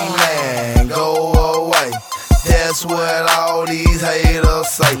That's what all these haters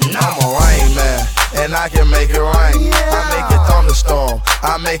say. I'm a rain man, and I can make it rain. I make it thunderstorm,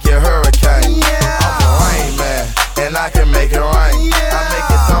 I make it hurricane. I'm a rain man, and I can make it rain. I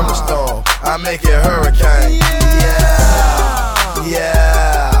make it thunderstorm, I make it hurricane. Yeah,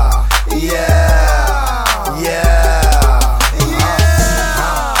 yeah, yeah, yeah.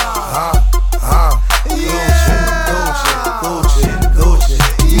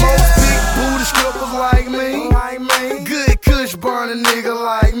 Burn a nigga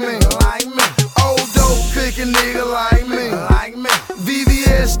like me, old dope picking nigga like me,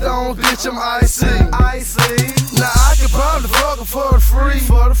 VVS stones, bitch, I'm icy. Now I could probably fuck her for the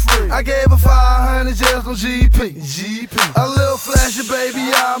free. I gave her 500 just on GP. A little flashy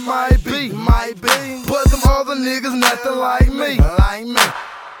baby, I might be. But them other niggas nothing like me.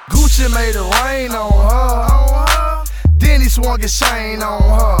 Gucci made it rain on her. Then he swung his chain on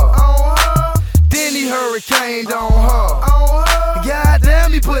her. Then he hurricaned on her.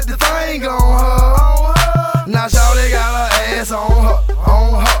 Goddamn, he put the thing on her. Now shawty got her ass on her.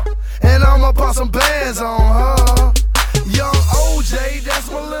 And I'ma put some bands on her. Young OJ,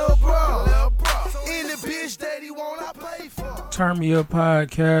 that's my little bro. Any bitch that he want, I pay for. Turn Me Up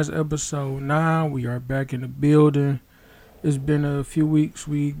Podcast, episode 9. We are back in the building. It's been a few weeks.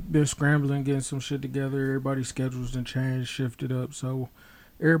 We've been scrambling, getting some shit together. Everybody's schedules done changed, shifted up. So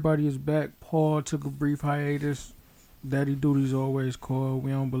everybody is back. Paul took a brief hiatus. Daddy duty's always called. We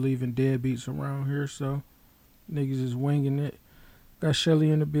don't believe in deadbeats around here, so niggas is winging it. Got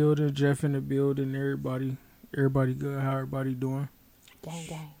Shelly in the building, Jeff in the building, everybody good. How everybody doing? Gang.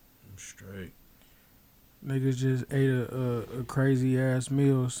 I'm straight. Niggas just ate a crazy ass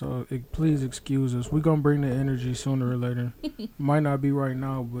meal, so please excuse us. We gonna bring the energy sooner or later. Might not be right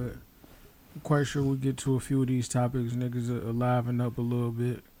now, but I'm quite sure we'll get to a few of these topics. Niggas are liven up a little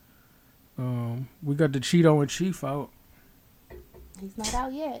bit. We got the Cheeto and Chief out. He's not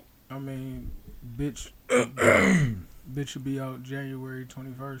out yet. I mean, bitch will be out January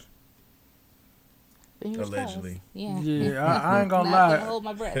 21st. Allegedly. Yeah, I ain't gonna not lie. gonna hold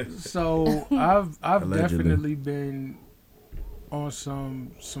my breath. So I've Allegedly. definitely been on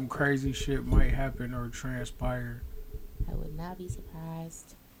some crazy shit might happen or transpire. I would not be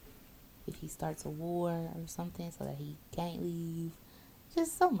surprised if he starts a war or something so that he can't leave.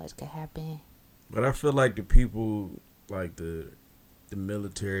 Just so much could happen. But I feel like the people, like the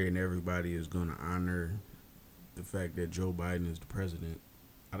military and everybody is going to honor the fact that Joe Biden is the president.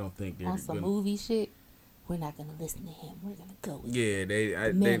 I don't think they're on some movie shit. We're not gonna listen to him. We're gonna go with the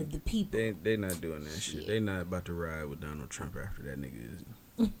man of the people. They're not doing that shit. They're not about to ride with Donald Trump after that nigga is.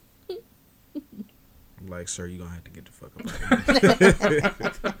 I'm like, sir, you gonna have to get the fuck up out of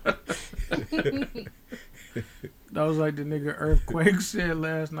here. That was like the nigga Earthquake said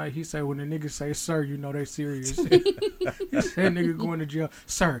last night. He said when the niggas say sir, you know they serious. He said nigga going to jail.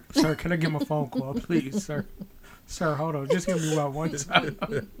 Sir, can I get my phone call, please, sir? Sir, hold on. Just give me one time.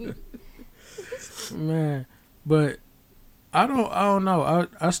 Man. But I don't know.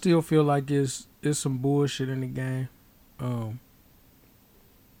 I still feel like it's some bullshit in the game. All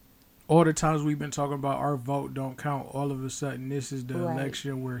the times we've been talking about our vote don't count, all of a sudden this is the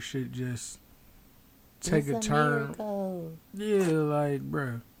election where shit just take a turn. Miracle. Yeah, like,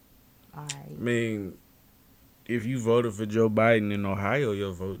 bruh. All right. I mean, if you voted for Joe Biden in Ohio,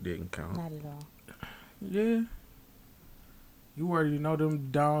 your vote didn't count. Not at all. Yeah. You already know them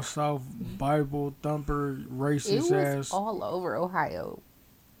down south Bible thumper racist It was ass. all over Ohio.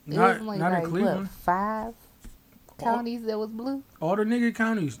 It Not was in Cleveland. What, 5 counties that was blue? All the nigga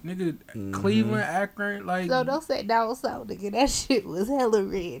counties. Nigga, Cleveland, Akron, like. So don't say down south, nigga. That shit was hella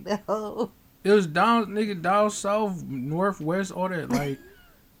red, though. It was down south, northwest, all that. Like,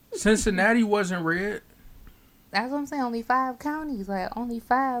 Cincinnati wasn't red. That's what I'm saying. Only 5 counties. Like, only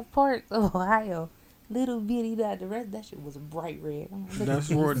 5 parts of Ohio. Little bitty that. The rest of that shit was bright red. That's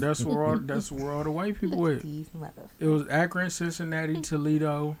where all the white people went. It was Akron, Cincinnati,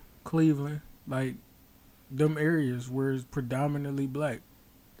 Toledo, Cleveland. Like, them areas where it's predominantly black.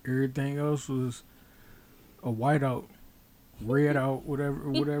 Everything else was a whiteout. Red out, whatever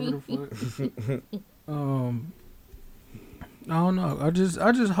the fuck. I don't know. I just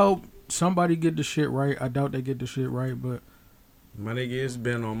hope somebody get the shit right. I doubt they get the shit right, but my nigga, it's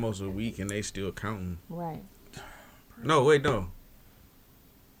been almost a week and they still counting. Right. No, wait, no.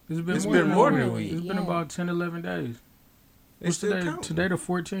 It's been more than a week. It's been Yeah. about 10, 11 days. It's still today? counting. Today the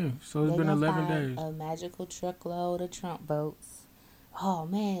 14th, so it's They been gonna 11 find days. A magical truckload of Trump votes. Oh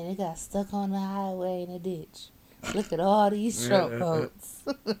man, they got stuck on the highway in a ditch. Look at all these Trump votes.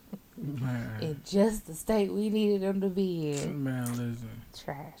 Man, In just the state we needed them to be in. man, listen.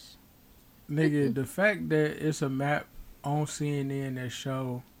 Trash. Nigga, the fact that it's a map on CNN that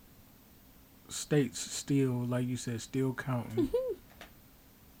show states still, like you said, still counting.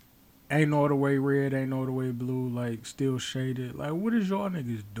 Ain't all the way red, ain't all the way blue, like still shaded. Like, what is y'all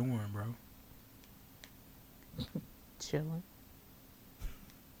niggas doing, bro? Chilling.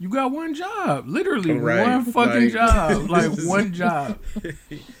 You got one job, literally Right. one fucking Like- job, like one job.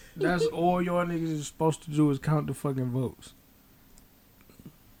 That's all y'all niggas is supposed to do is count the fucking votes.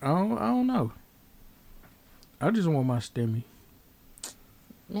 I don't know. I just want my stimmy.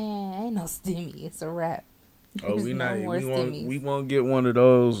 Man, ain't no stimmy. It's a wrap. Oh, There's we no not. more stimmies. We won't get one of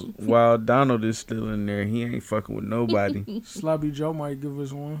those while Donald is still in there. He ain't fucking with nobody. Sloppy Joe might give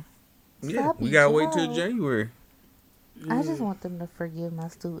us one. Yeah, Sloppy we gotta wait till Joe. January. I just want them to forgive my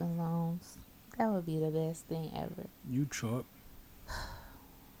student loans. That would be the best thing ever. You Chuck.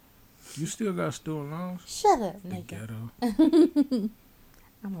 You still got student loans? Shut up, The nigga. ghetto.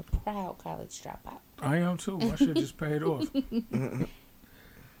 I'm a proud college dropout. I am too. My shit just paid off.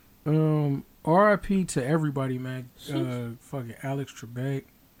 RIP to everybody, man. Fucking Alex Trebek,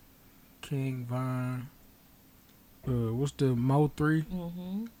 King Von. What's the Mo 3?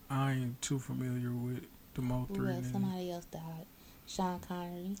 Mm-hmm. I ain't too familiar with the Mo 3. Who else? nigga. Somebody else died. Sean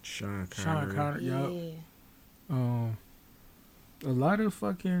Connery. Sean Sean Connery. Connery, yup. Yeah. A lot of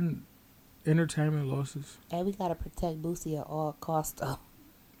fucking entertainment losses. And we gotta protect Boosie at all costs, though.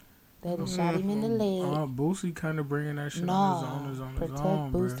 They done shot him in the leg. Boosie kind of bringing that shit No, on his protect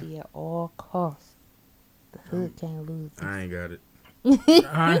own, bro. Boosie at all costs. The hood can't lose. I ain't got it.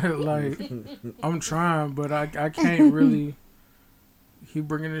 I'm trying, but I can't really. He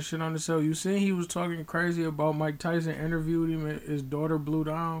bringing this shit on the show. You seen he was talking crazy about Mike Tyson interviewed him and his daughter blew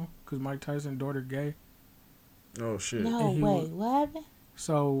down because Mike Tyson's daughter gay. Oh shit. No And he way. was- What happened?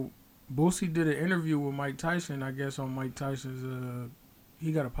 So Boosie did an interview with Mike Tyson, I guess, on Mike Tyson's.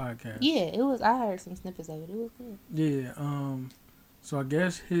 He got a podcast. Yeah, it was. I heard some snippets of it. It was good. Yeah. So I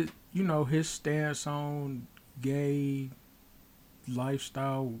guess his stance on gay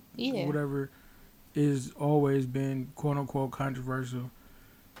lifestyle, Yeah. whatever, is always been quote unquote controversial.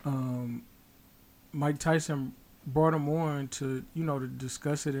 Mike Tyson brought him on to to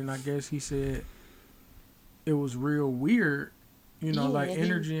discuss it, and I guess he said it was real weird, Yeah, like he-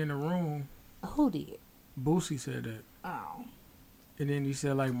 energy in the room. Who did? Boosie said that. Oh. And then he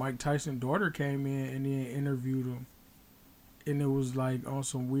said like Mike Tyson's daughter came in and then interviewed him, and it was like on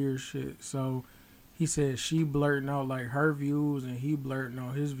some weird shit. So he said she blurting out like her views and he blurting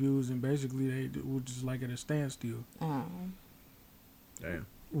out his views, and basically they were just like at a standstill. Oh. Damn.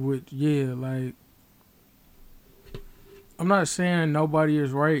 Like I'm not saying nobody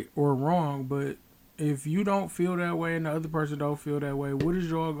is right or wrong, but if you don't feel that way and the other person don't feel that way, what is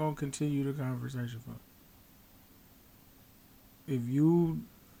y'all gonna continue the conversation for? If you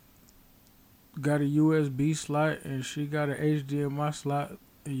got a USB slot and she got an HDMI slot,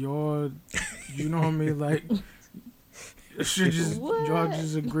 and y'all, you know what I mean, like, should just What? y'all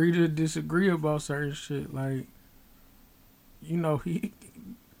just agree to disagree about certain shit, like,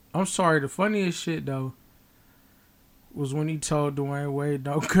 I'm sorry, the funniest shit though was when he told Dwayne Wade,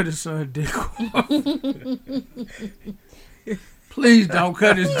 "Don't cut his son dick off." Please don't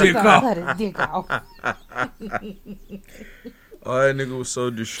cut his dick Don't off. cut his dick off. Oh, that nigga was so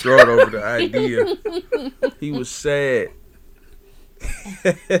distraught over the idea. He was sad.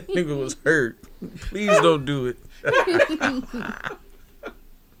 That nigga was hurt. Please don't do it.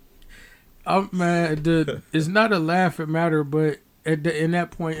 Man, it's not a laughing matter, but in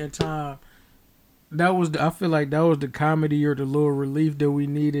that point in time, I feel like that was the comedy or the little relief that we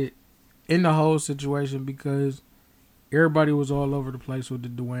needed in the whole situation, because everybody was all over the place with the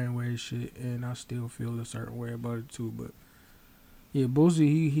Dwayne Wade shit, and I still feel a certain way about it too. But yeah,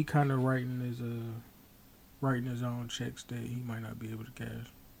 Boosie, he kind of writing his own checks that he might not be able to cash.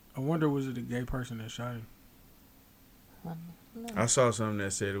 I wonder, was it a gay person that shot him? I saw something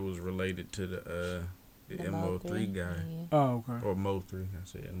that said it was related to the MO3 guy. Yeah. Oh, okay. Or Mo3. I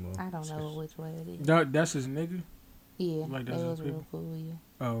said MO. I don't know which way it is. That's his nigga? Yeah, Like, they that's was his real people? cool. Yeah.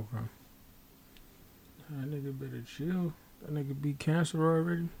 Oh, okay. That nigga better chill. That nigga beat cancer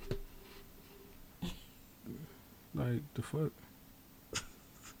already. Like, the fuck?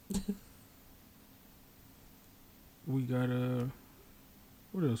 We got,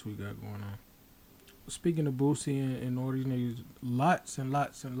 what else we got going on? Speaking of Boosie and all these niggas, lots and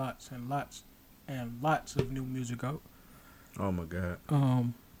lots and lots and lots and lots of new music out. Oh my god.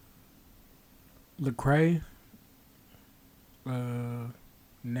 Lecrae,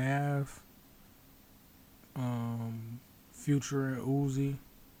 Nav, Future and Uzi.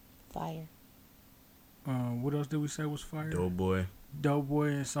 Fire. What else did we say was fire? Doughboy. Doughboy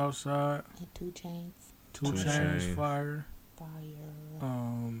and Southside. And 2 Chainz. 2 2 Chainz, Chainz. fire. Fire.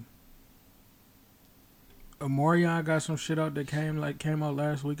 Omarion got some shit out that came out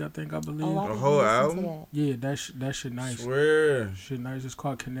last week, I believe. Oh, I The didn't whole listen album? to that. Yeah, that shit nice. Swear. Shit nice. It's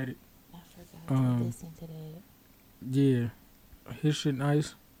called Kinetic. I forgot to listen to that. Yeah, his shit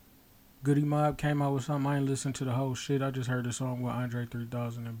nice. Goody Mob came out with something. I ain't listened to the whole shit. I just heard the song with Andre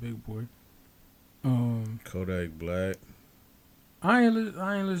 3000 and Big Boy. Kodak Black. I ain't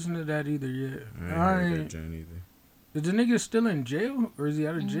listened to that either yet. I ain't heard that joint either. Is the nigga still in jail or is he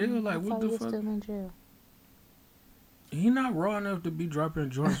out of jail? Like I what thought the he was fuck? still in jail. He not raw enough to be dropping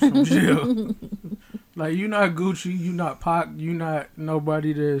joints from jail. Like you not Gucci, you not Pac, you not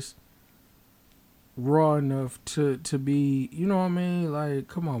nobody that's raw enough to be. You know what I mean? Like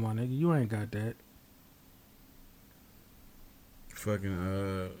come on, my nigga, you ain't got that.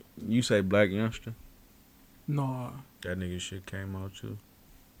 Fucking you say Black Youngster? Nah. That nigga shit came out too.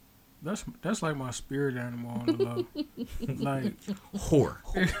 That's like my spirit animal on the low. Like Whore.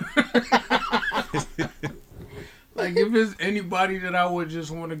 Like if it's anybody that I would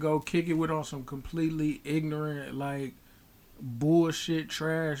just want to go kick it with on some completely ignorant like bullshit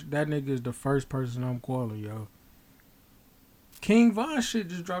trash, that nigga is the first person I'm calling, yo. King Von shit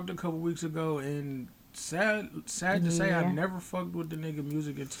just dropped a couple weeks ago, and sad to say I never fucked with the nigga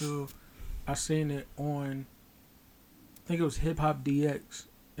music until I seen it on, I think it was Hip Hop DX,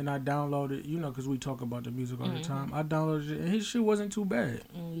 and I downloaded, you know, because we talk about the music all the time. I downloaded it, and his shit wasn't too bad.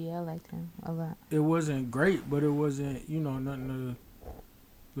 Yeah, I liked him a lot. It wasn't great, but it wasn't, you know, nothing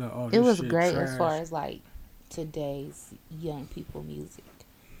to, like, oh, It this was shit great trash. as far as like today's young people music.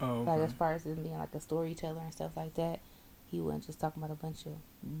 Oh, Like okay. as far as him being like a storyteller and stuff like that, he wasn't just talking about a bunch of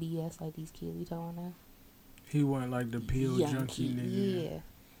BS like these kids we talking now. He wasn't like the pill junkie nigga. Yeah.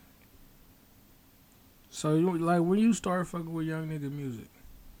 So, you like, when you start fucking with young nigga music?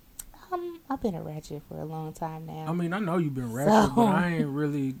 I've been a ratchet for a long time now. I mean, I know you've been ratchet, So- but I ain't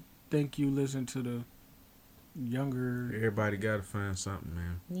really think you listen to the younger. Everybody gotta find something,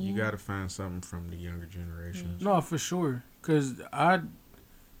 man. You Yeah. gotta find something from the younger generations. No, for sure. Cause I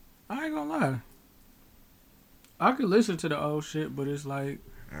ain't gonna lie. I could listen to the old shit, but it's like,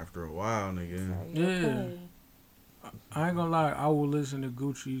 After a while, nigga. Like, Yeah. okay. I ain't gonna lie. I will listen to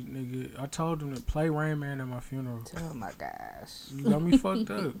Gucci, nigga. I told him to play Rain Man at my funeral. Oh my gosh. You got me fucked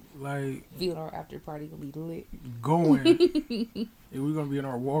up. Like, Funeral after party gonna be lit. going. And we gonna be in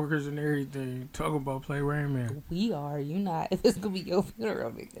our walkers and everything, talking about play Rain Man. We are, you not. It's gonna be your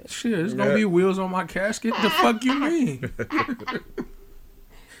funeral, nigga. Shit, it's gonna be wheels on my casket. The fuck you mean?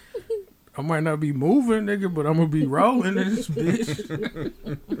 I might not be moving, nigga, but I'm gonna be rolling in this bitch.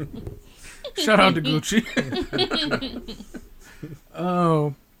 Shout out to Gucci.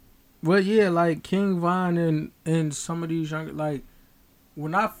 But yeah, like King Von and some of these younger, like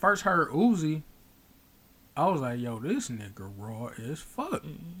when I first heard Uzi, I was like, yo, this nigga raw as fuck.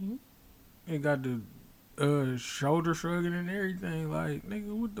 Mm-hmm. He got the shoulder shrugging and everything. Like,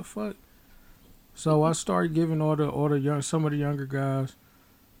 nigga, what the fuck? So I started giving some of the younger guys,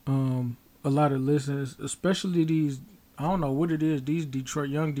 a lot of listens, especially these. I don't know what it is. These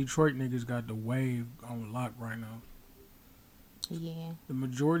young Detroit niggas got the wave on lock right now. Yeah. The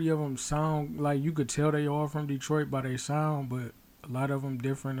majority of them sound like you could tell they all from Detroit by their sound, but a lot of them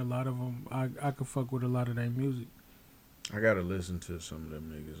different. A lot of them, I could fuck with a lot of their music. I gotta listen to some of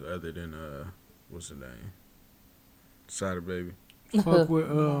them niggas other than what's the name? Cider Baby. Fuck with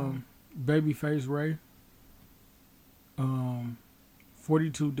Babyface Ray,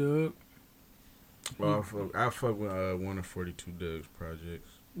 42 Doug. Well, I fuck with one of 42 Doug's projects.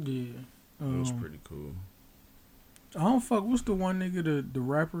 Yeah, It was pretty cool. I don't fuck. What's the one nigga, the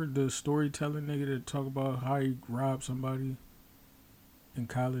rapper, the storytelling nigga that talk about how he robbed somebody in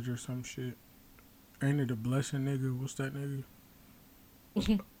college or some shit? Ain't it a blessing nigga? What's that nigga?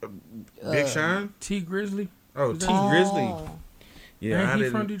 Big Sean? T Grizzly. Oh, Is T that- Grizzly. Oh, Yeah, Ain't I he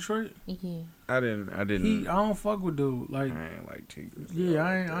from didn't. Detroit? yeah. I didn't. I don't fuck with dude. Like, I ain't like T Grizzly. yeah,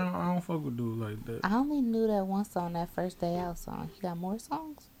 I don't fuck with dude like that. I only knew that one song, that First Day Out song. He got more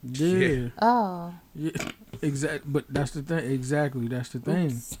songs? Yeah, Oh. yeah, But that's the thing. Exactly, that's the thing.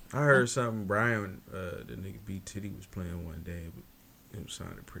 Oops. I heard something Brian, the nigga B Titty was playing one day, but it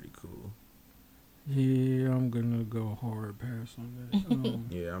sounded pretty cool. Yeah, I'm gonna go hard pass on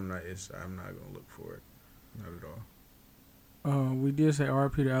that. Yeah, I'm not gonna look for it, not at all. We did say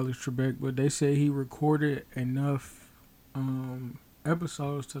RP to Alex Trebek, but they say he recorded enough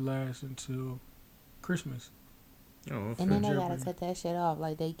episodes to last until Christmas. Oh, And then they Jeopardy. gotta cut that shit off.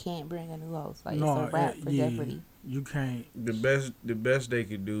 Like they can't bring a new host. Like No, it's a wrap for yeah. Jeopardy. You can't. the best they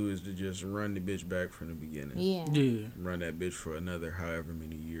could do is to just run the bitch back from the beginning. Yeah. Yeah. Run that bitch for another however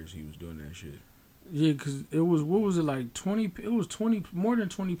many years he was doing that shit. Yeah, because it was, what was it, like 20? It was 20, more than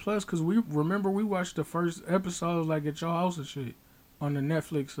 20 plus, because we watched the first episode, like, at your house and shit, on the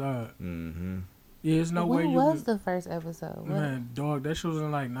Netflix side. Mm-hmm. Yeah, there's no way When you was could, the first episode? What? man, dog, that shit was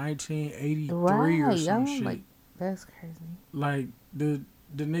in, like, 1983 Right. or some I'm shit. that's crazy. Like, the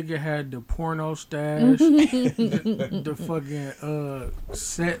nigga had the porno stash, the fucking,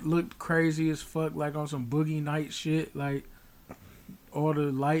 set looked crazy as fuck, like, on some Boogie Night shit, like, all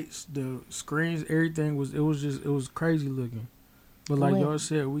the lights, the screens, everything was crazy looking. But like Wait. y'all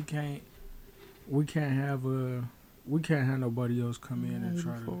said, we can't have nobody else come in and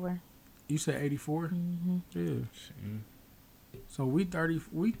try to. 84. You said 84? Mm-hmm. Yeah. So we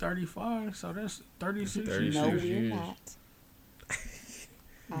 35, so that's 36 years. No, 36 we're years. not.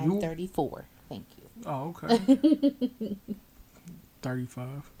 You- I'm 34. Thank you. Oh, okay.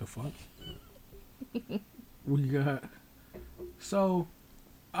 35. The fuck? We got. So,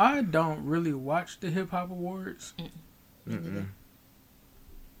 I don't really watch the hip hop awards. Mm-mm.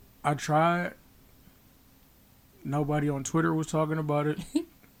 I tried. Nobody on Twitter was talking about it. It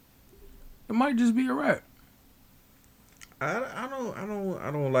might just be a rap. I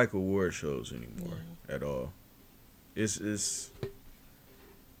don't like award shows anymore at all. It's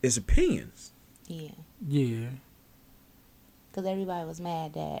opinions. Yeah. Yeah. Because everybody was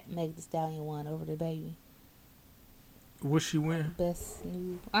mad that Meg Thee Stallion won over the baby. What she win? Best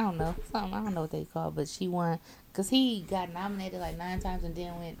new, I don't know. Something, I don't know what they call, but she won. Because he got nominated like 9 times and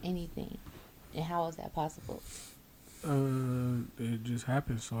didn't win anything. And how is that possible? It just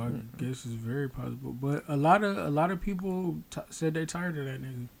happened, so I guess it's very possible. But a lot of people said they tired of that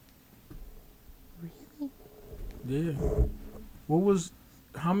nigga. Really? Yeah.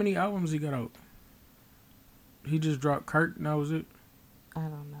 How many albums he got out? He just dropped Kurt and that was it? I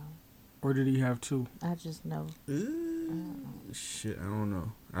don't know. Or did he have 2? I just know. Shit, I don't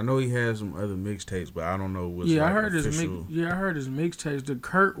know. I know he has some other mixtapes, but I don't know what's Yeah, like I heard official. I heard his mixtapes. The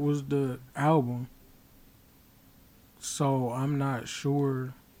Kurt was the album. So I'm not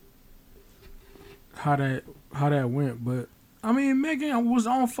sure how that went, but I mean Megan was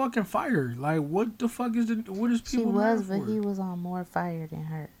on fucking fire. Like what the fuck is what is She people was, mad but for? he was on more fire than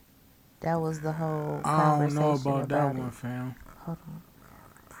her. That was the whole I don't know conversation about that it. one, fam. Hold on.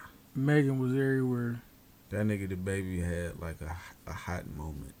 Megan was everywhere. That nigga the baby had like a hot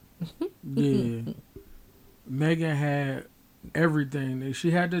moment. Yeah. Megan had everything.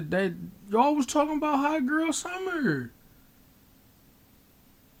 She had y'all was talking about Hot Girl Summer.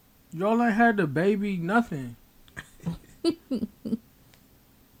 Y'all ain't had the baby nothing. That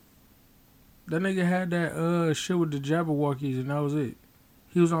nigga had that shit with the Jabberwockies and that was it.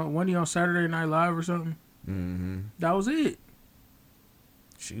 He was on Saturday Night Live or something. Mm-hmm. That was it.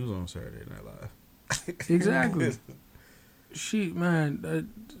 She was on Saturday Night Live. Exactly. If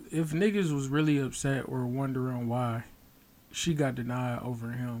niggas was really upset or wondering why she got denied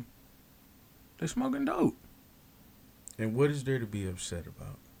over him, they smoking dope. And what is there to be upset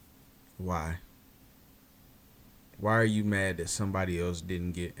about? Why? Why are you mad that somebody else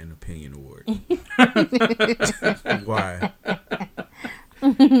didn't get an opinion award? Why?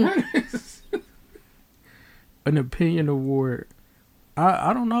 An opinion award.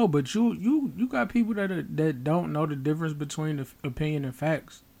 I don't know, but you got people that don't know the difference between the opinion and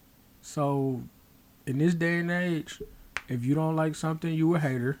facts. So, in this day and age, if you don't like something, you a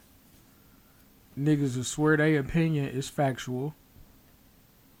hater. Niggas will swear their opinion is factual.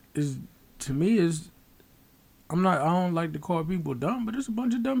 To me I don't like to call people dumb, but there's a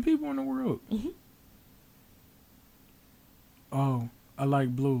bunch of dumb people in the world. Mm-hmm. Oh, I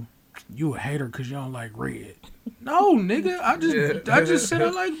like blue. You a hater because you don't like red. No, nigga. I just said I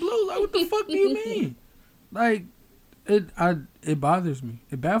like blue. Like, what the fuck do you mean? Like, it bothers me.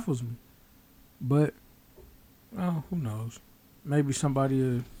 It baffles me. But, oh, who knows? Maybe somebody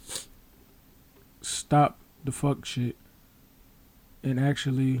will stop the fuck shit and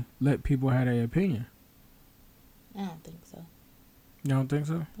actually let people have their opinion. I don't think so. You don't think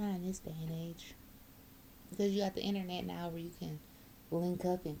so? Not in this day and age. Because you got the internet now where you can link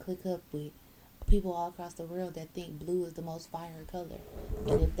up and click up with people all across the world that think blue is the most fire color.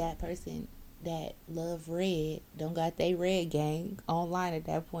 And if that person that love red don't got their red gang online at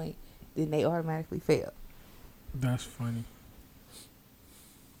that point, then they automatically fail. That's funny.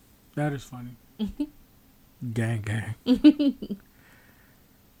 That is funny. Gang, gang.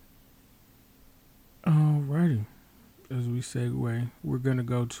 Alrighty. As we segue, we're gonna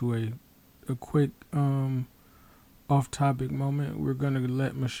go to a quick off-topic moment. We're gonna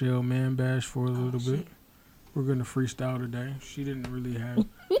let Michelle man bash for a little bit. Shit. We're gonna freestyle today. She didn't really have.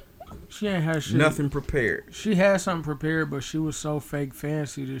 She ain't had shit. Nothing prepared. She had something prepared, but she was so fake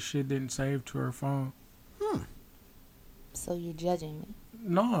fancy that shit didn't save to her phone. So you're judging me.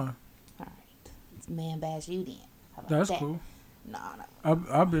 No, All right. It's man bash you then. How about that's that? cool. No.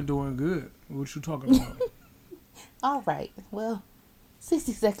 I've been doing good. What you talking about? All right. Well,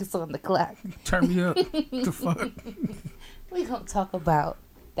 60 seconds on the clock. Turn me up. The fuck? We gonna talk about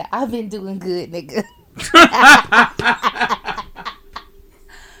that I've been doing good, nigga.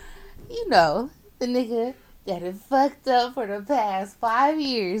 You know, the nigga that had fucked up for the past 5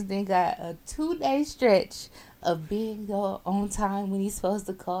 years, then got a 2-day stretch of being on time when he's supposed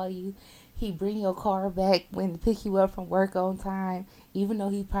to call you. He bring your car back when to pick you up from work on time, even though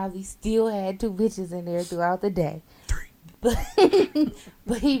he probably still had 2 bitches in there throughout the day. 3.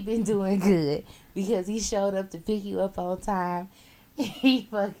 But he been doing good because he showed up to pick you up on time. He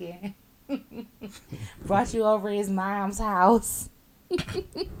fucking brought you over his mom's house.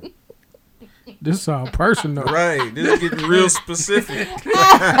 This sound personal. Right. This is getting real specific.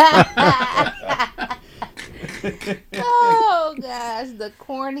 Oh gosh, the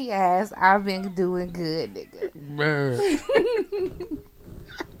corny ass I've been doing good, nigga. Man.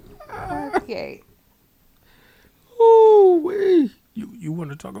 Okay. Ooh wee. You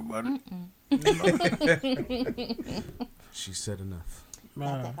want to talk about it? She said enough. Got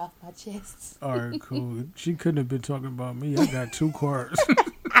Man. that off my chest. All right, cool. She couldn't have been talking about me. I got 2 cars.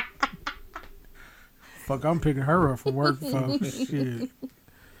 Fuck, I'm picking her up from work, folks. Shit.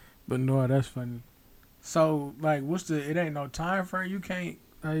 But no, that's funny. So, like, it ain't no time frame. You can't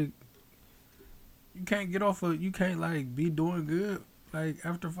get off of, you can't, like, be doing good. Like,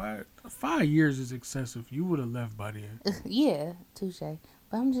 after 5 years is excessive. You would have left by then. Yeah, touche. But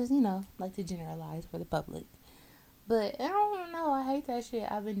I'm just, like to generalize for the public. But I don't know. I hate that shit.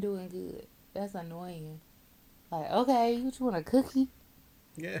 I've been doing good. That's annoying. Like, okay, you want a cookie?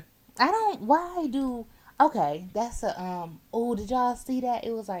 Yeah. Okay, that's a, did y'all see that?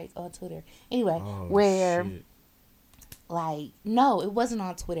 It was like on Twitter. Anyway, Oh, where, shit. like, no, it wasn't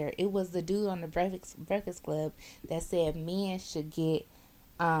on Twitter. It was the dude on the Breakfast Club that said men should get,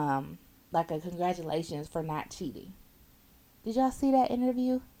 like a congratulations for not cheating. Did y'all see that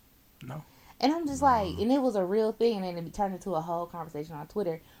interview? No. And I'm just like, and it was a real thing, and it turned into a whole conversation on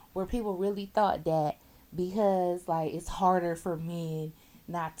Twitter where people really thought that because, like, it's harder for men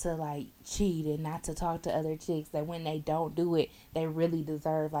not to, like, cheat and not to talk to other chicks, that when they don't do it, they really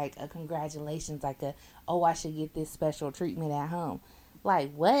deserve, like, a congratulations, like I should get this special treatment at home.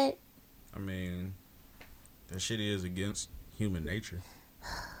 Like, what? I mean, that shit is against human nature.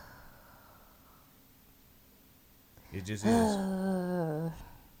 It just is.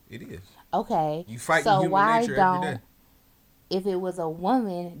 It is. Okay. You fight so human why nature don't, every day. if it was a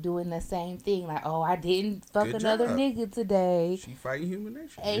woman doing the same thing, like, I didn't fuck Good another job. nigga today. She fighting human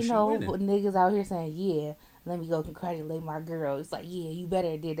nature. Ain't And she no winning. niggas out here saying, yeah, let me go congratulate my girl. It's like, yeah, you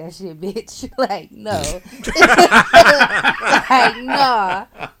better did that shit, bitch. Like, no. Like, nah,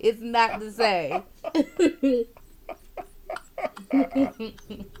 it's not the same.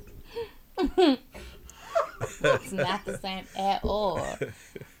 It's not the same at all.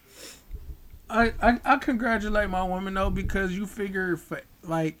 I congratulate my woman though, because you figure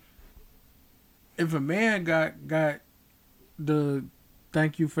like if a man got the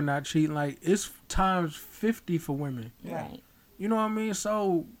thank you for not cheating, like it's times 50 for women. Right. You know what I mean?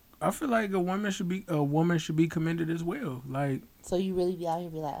 So I feel like a woman should be commended as well. Like, So you really be out here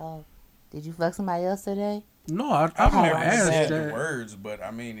be like, oh, did you fuck somebody else today? no, I've I never don't asked said that. the words, but I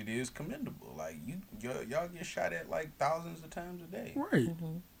mean, it is commendable. Like y'all get shot at like thousands of times a day, Right.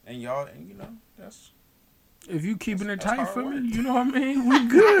 Mm-hmm. and y'all, and that's If you keeping it That's tight hard for work. me, you know what I mean? We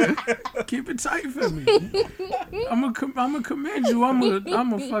good. Keep it tight for me. I'm gonna commend you. I'm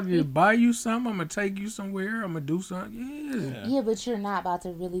gonna fucking buy you something. I'm gonna take you somewhere. I'm gonna do something. Yeah. Yeah, but you're not about to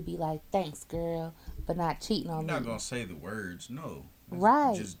really be like, thanks, girl, for not cheating on you're not me. gonna say the words. No, it's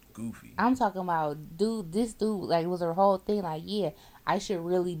Right. Just goofy. I'm talking about, this dude, like, it was her whole thing, like, yeah, I should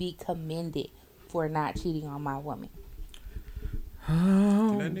really be commended for not cheating on my woman. Get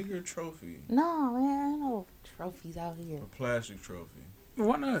that nigga a trophy, No, man, ain't no trophies out here. a plastic trophy.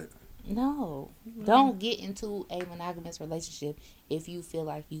 Why not? No. Don't get into a monogamous relationship if you feel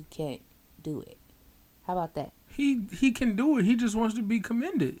like you can't do it. How about that? He can do it. He just wants to be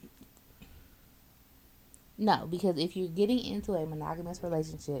commended. No, because if you're getting into a monogamous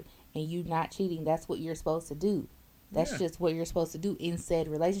relationship and you're not cheating, that's what you're supposed to do. That's Yeah. just what you're supposed to do in said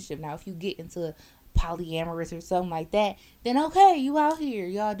relationship. Now, if you get into polyamorous or something like that, then okay, you out here,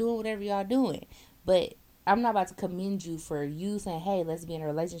 y'all doing whatever y'all doing. But I'm not about to commend you for you saying, "Hey, let's be in a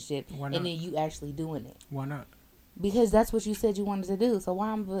relationship," Why and not? then you actually doing it Why not? because that's what you said you wanted to do. So why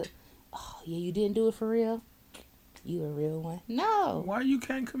I'm but, oh yeah, you didn't do it for real. You a real one? No. Why you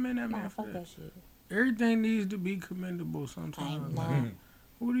can't commend that man Nah, for fuck that? that shit. Everything needs to be commendable sometimes. I'm not. Like,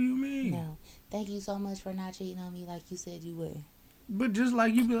 what do you mean? No. Thank you so much for not cheating on me like you said you would. But just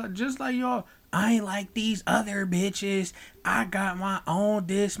like you be like, just like y'all, I ain't like these other bitches. I got my own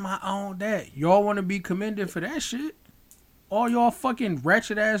this, my own that. Y'all want to be commended for that shit? All y'all fucking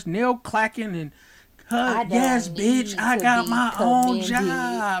ratchet ass nail clacking and I don't yes, bitch, need I to got be my own commended.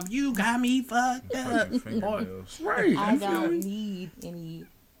 job. You got me fucked up. Fucking fingernails. Right, I you feel don't me? need any.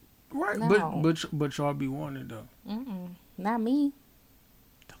 Right, No. but y'all be wanting though. Not me.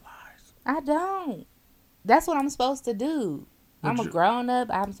 The lies. I don't. That's what I'm supposed to do. But I'm a you- grown up.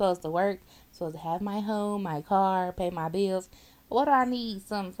 I'm supposed to work. Supposed to have my home, my car, pay my bills. What do I need?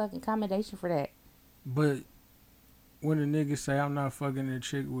 Some fucking accommodation for that? But when a nigga say I'm not fucking a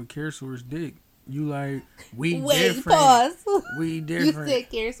chick with care source dick, you like we Wait, different. pause. We You different. said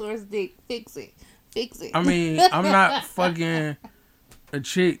care source dick. Fix it. Fix it. I mean, I'm not fucking a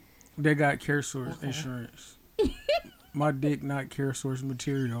chick that got care source insurance. My dick not care source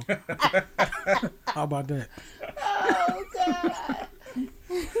material. How about that? Oh God.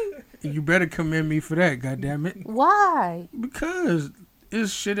 You better commend me for that, goddammit. Why? Because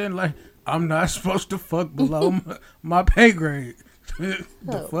it's shit in like I'm not supposed to fuck below my pay grade. The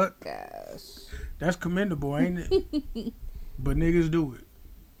Oh, fuck? gosh. That's commendable, ain't it? But niggas do it.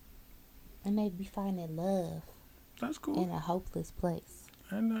 And they be finding love That's cool. in a hopeless place.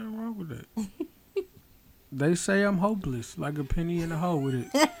 Ain't nothing wrong with that. They say I'm hopeless, like a penny in a hole with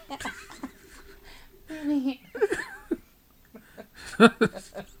it.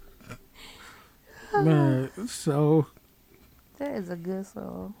 Man, so That is a good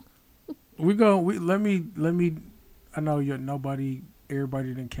song. let me I know everybody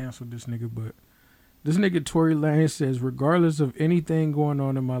didn't cancel this nigga, but this nigga Tory Lane says, regardless of anything going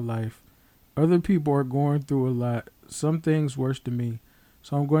on in my life, other people are going through a lot, some things worse than me.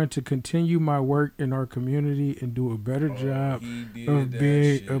 So I'm going to continue my work in our community and do a better job He did of that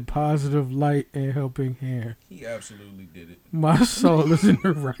being shit. a positive light and helping hand. He absolutely did it. My soul is in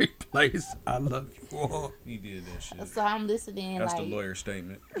the right place. I love you all. He did that shit. So I'm listening That's like the lawyer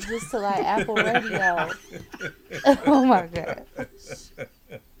statement. just to like Apple Radio. Oh my god.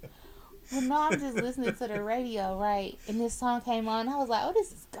 Well, no, I'm just listening to the radio, right? And this song came on. I was like, oh,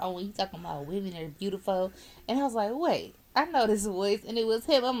 this is going. He's talking about women are beautiful. And I was like, wait, I know this voice. And it was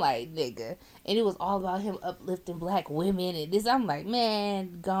him. I'm like, nigga. And it was all about him uplifting black women. And this, I'm like,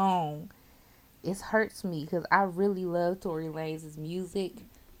 man, gone. It hurts me because I really love Tory Lanez's music.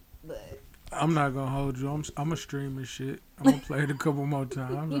 But I'm not gonna hold you. I'm gonna stream this shit. I'm gonna play it a couple more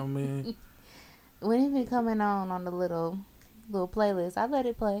times. I mean, when it been coming on the little playlist, I let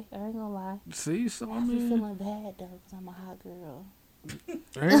it play. I ain't gonna lie. see, so I I be mean, feeling bad though because I'm a hot girl.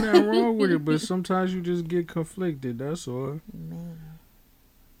 ain't nothing wrong with it, but sometimes you just get conflicted. That's all. Man.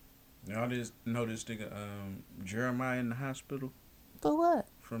 Y'all just know this nigga Jeremiah in the hospital For what?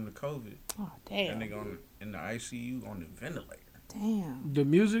 from the COVID. Oh, That damn. nigga in the ICU on the ventilator. Damn. The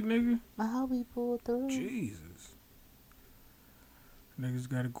music, nigga. I hope he pulled through. Jesus, niggas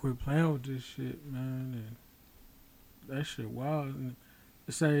gotta quit playing with this shit, man. And that shit wild. And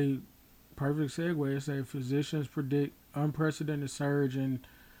it say perfect segue. It say physicians predict unprecedented surge in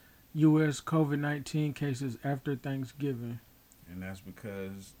U.S. COVID-19 cases after Thanksgiving. And that's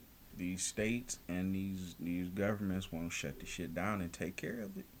because these states and these governments won't shut the shit down and take care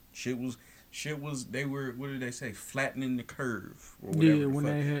of it. Shit was they were, what did they say, flattening the curve or whatever.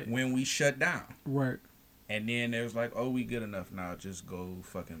 Yeah, when we shut down. Right. And then it was like, oh, we good enough now, just go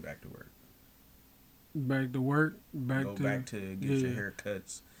fucking back to work. Back to work. Go back to get your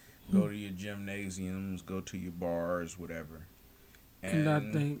haircuts, go to your gymnasiums, go to your bars, whatever. And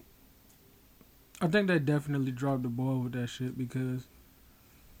I think they definitely dropped the ball with that shit because,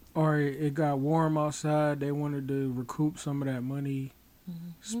 alright, it got warm outside. They wanted to recoup some of that money.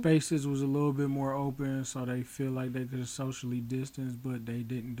 Spaces was a little bit more open, so they feel like they could socially distance, but they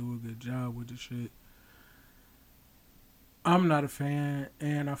didn't do a good job with the shit. I'm not a fan,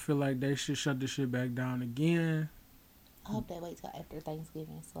 and I feel like they should shut the shit back down again. I hope they wait till after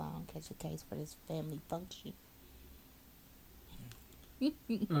Thanksgiving so I don't catch a case for this family function. The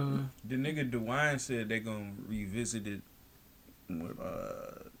nigga DeWine said they gonna revisit it with,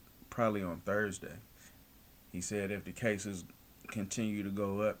 probably on Thursday. He said if the cases continue to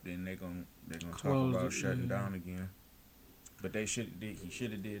go up, then they gonna Close talk about it, shutting yeah. down again. But he should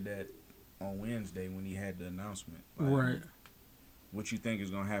have did that on Wednesday when he had the announcement. Right. what you think is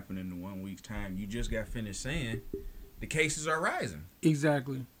gonna happen in the 1 week's time. You just got finished saying the cases are rising.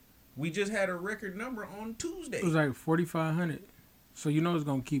 Exactly. We just had a record number on Tuesday. It was like 4,500. So you know it's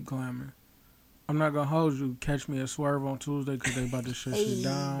gonna keep climbing. I'm not gonna hold you. Catch me at Swerve on Tuesday because they about to shut shit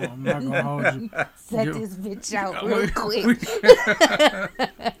down. I'm not gonna hold you. Set this bitch out real quick.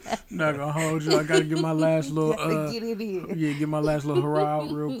 Not gonna hold you. I gotta get my last little Get it in. yeah, get my last little hurrah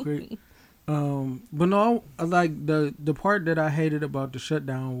out real quick. But no, I like the part that I hated about the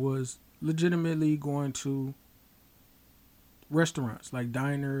shutdown was legitimately going to restaurants, like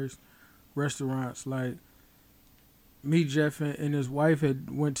diners, restaurants. Like me, Jeff, and his wife had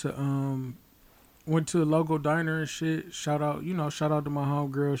went to a local diner and shit. Shout out to my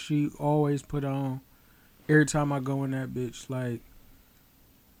homegirl. She always put on every time I go in that bitch. Like,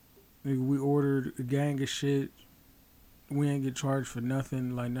 nigga, we ordered a gang of shit. We ain't get charged for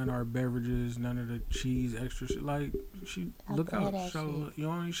nothing. Like, none of our beverages, none of the cheese, extra shit. Like, she I look love out, that shit. you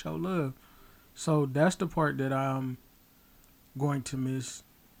only show love. So that's the part that I'm going to miss.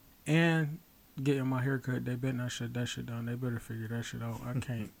 And getting my hair cut, they better not shut that shit down. They better figure that shit out. I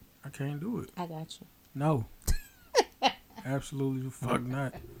can't do it. I got you. No. Absolutely the fuck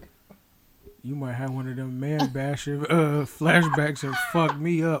not. You might have one of them man bashing flashbacks and fuck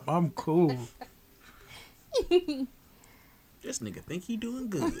me up. I'm cool. This nigga think he doing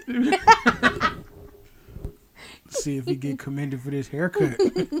good. See if he get commended for this haircut.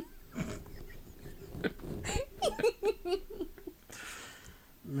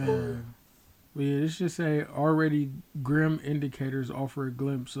 Man. But yeah, this should say already grim indicators offer a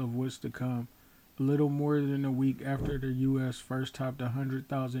glimpse of what's to come. A little more than a week after the U.S. first topped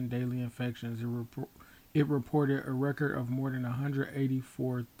 100,000 daily infections, it reported a record of more than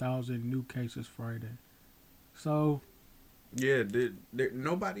 184,000 new cases Friday. So, yeah,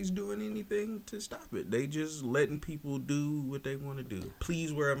 nobody's doing anything to stop it. They just letting people do what they want to do.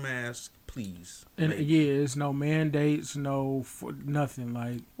 Please wear a mask, please. and yeah, it's no mandates, nothing.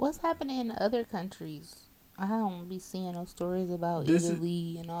 Like, What's happening in other countries? I don't be seeing no stories about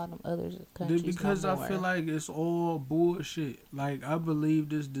Italy and all them other countries. Because no I feel like it's all bullshit. Like, I believe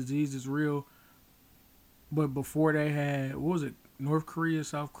this disease is real. But before they had, what was it, North Korea,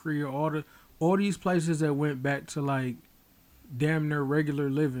 South Korea, all these places that went back to, like, damn near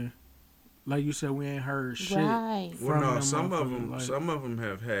regular living. Like you said, we ain't heard shit. Right. from Well, no, them some of motherfuckers, them, like- some of them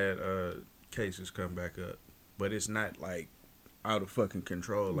have had cases come back up, but it's not like out of fucking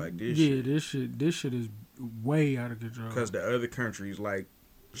control like this. Yeah, shit. this shit is way out of control. Because the other countries like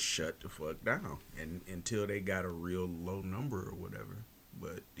shut the fuck down and until they got a real low number or whatever.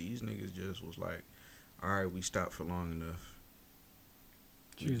 But these niggas just was like, all right, we stopped for long enough.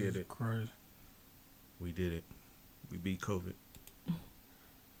 We Jesus did it. Christ. We did it. We beat COVID.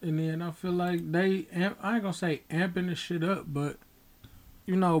 And then I feel like I ain't gonna say amping the shit up, but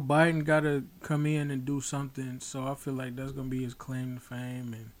you know, Biden gotta come in and do something. So I feel like that's gonna be his claim to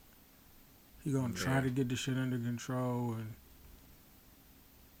fame, and he gonna try to get the shit under control. And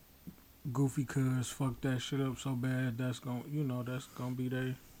Goofy cuz fuck that shit up so bad, that's gonna be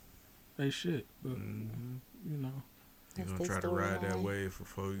they shit. But you know, He's That's gonna try their to ride that storyline. wave for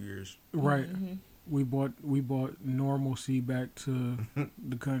 4 years. right? Mhm. We bought normalcy back to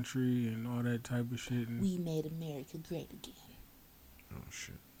the country and all that type of shit. And We made America great again. Oh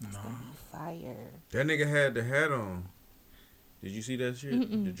shit. That's nah. gonna be fire. That nigga had the hat on. Did you see that shit?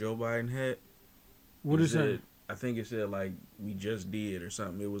 Mm-mm. The Joe Biden hat? What It is that? said- I think it said like we just did or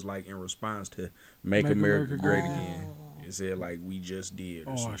something. It was like in response to Make Make America, America Great Great Again. Again. It said like we just did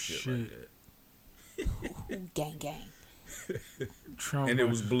or Oh, some shit like shit. that. Ooh, gang, gang. Trump And it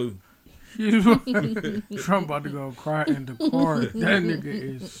was blue. Trump about to go cry in the car. That nigga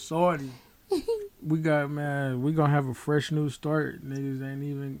is salty. We gonna have a fresh new start. Niggas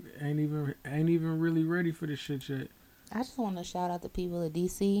ain't even really ready for this shit yet. I just want to shout out the people of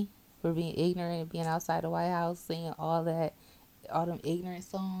DC for being ignorant and being outside the White House, singing all them ignorant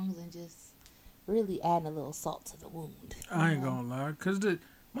songs, and just really adding a little salt to the wound. I ain't gonna lie, cause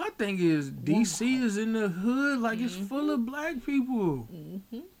my thing is DC is in the hood, like it's full of black people.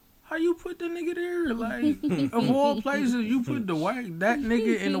 Mm-hmm. How you put the nigga there? Like, of all places, you put that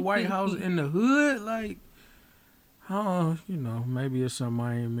nigga in the White House in the hood? Like, maybe it's something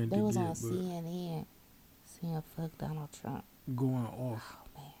I ain't meant They to was get, on but CNN saying fuck Donald Trump. going off.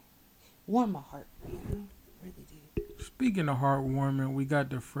 Oh man, warmed my heart, man. Really did. Speaking of heartwarming, we got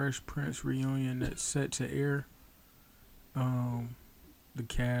the Fresh Prince reunion that's set to air. The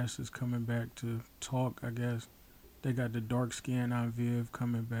cast is coming back to talk, I guess. They got the dark skin Aunt Viv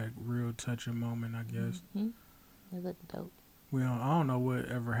coming back. Real touching moment, I guess. Mm-hmm. They look dope. Well, I don't know what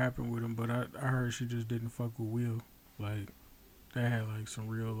ever happened with him, but I heard she just didn't fuck with Will. Like, They had like some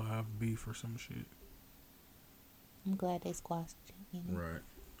real live beef or some shit. I'm glad they squashed it. You know? Right.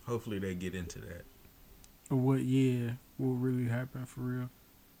 Hopefully they get into that. Or what really happened for real.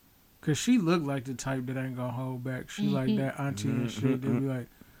 Cause she looked like the type that ain't gonna hold back. She like that auntie and shit. They be like,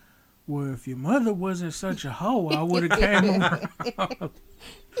 well, if your mother wasn't such a hoe, I would have came around.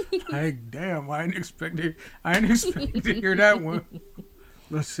 Like, damn, I ain't expect to hear that one.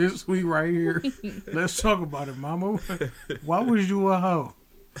 But since we right here, let's talk about it, mama. Why was you a hoe?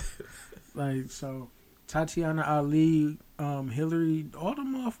 Like, so Tatiana Ali, Hillary, all the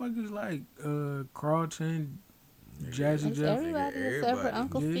motherfuckers like Carlton, Jazzy Jeff. Everybody except for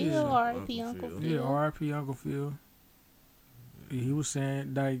Uncle Phil, R.I.P. Uncle Phil. Yeah, R.I.P. Uncle Phil. He was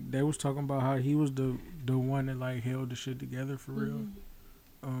saying, like, they was talking about how he was the one that like held the shit together for real.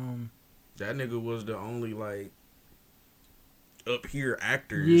 That nigga was the only like up here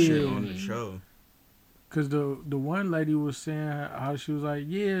actor and shit on the show. Cause the one lady was saying how she was like,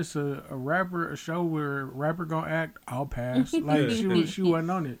 yeah, it's a show where a rapper gonna act, I'll pass. Like she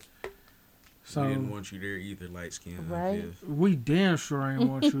wasn't on it. So we didn't want you there either, light skin. Right. We damn sure ain't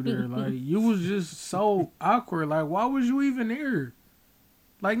want you there. Like, you was just so awkward. Like, why was you even there?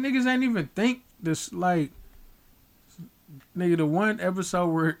 Like, niggas ain't even think this. Like, nigga, the one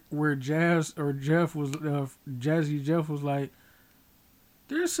episode where Jazzy Jeff was like,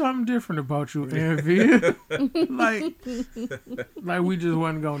 there's something different about you, Envy. like we just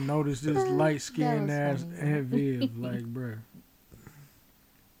wasn't gonna notice this light skinned ass Envy. Like, bruh.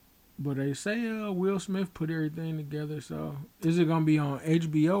 But they say Will Smith put everything together. So is it gonna be on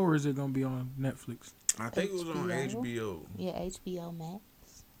HBO or is it gonna be on Netflix? I think it was on HBO. Yeah, HBO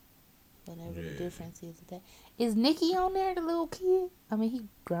Max. Whatever the difference is with that. Is Nicky on there, the little kid? I mean, he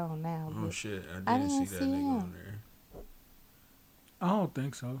grown now. Oh shit, I didn't see that nigga on there. I don't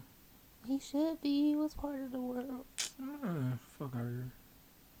think so. He should be. He was part of the world. Fuck out of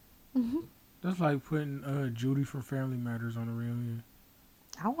here. That's like putting Judy from Family Matters on the reunion.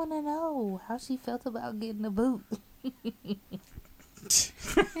 I want to know how she felt about getting the boot.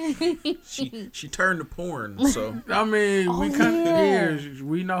 she turned to porn, so I mean,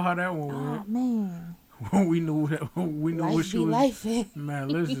 we know how that one went. Oh man, we knew what she was. Man,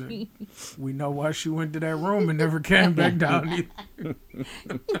 listen, we know why she went to that room and never came back down either.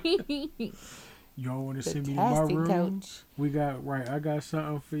 Y'all want to send me to my room? Coach. I got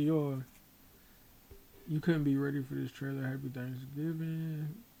something for y'all. You couldn't be ready for this trailer. Happy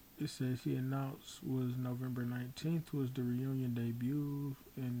Thanksgiving. It says he announced was November 19th was the reunion debut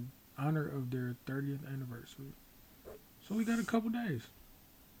in honor of their 30th anniversary. So we got a couple days.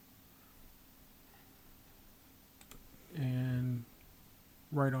 And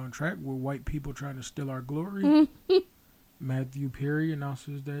right on track with white people trying to steal our glory. Matthew Perry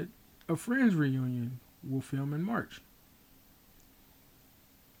announces that a Friends reunion will film in March.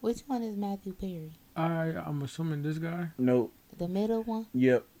 Which one is Matthew Perry? I'm assuming this guy. Nope. The middle one?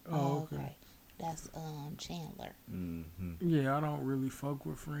 Yep. Oh, okay. That's Chandler. Mm-hmm. Yeah, I don't really fuck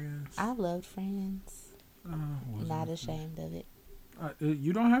with Friends. I loved Friends. Not ashamed of it.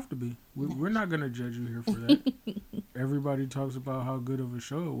 You don't have to be. We're not going to judge you here for that. Everybody talks about how good of a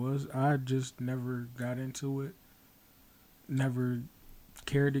show it was. I just never got into it. Never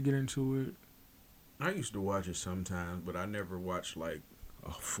cared to get into it. I used to watch it sometimes, but I never watched like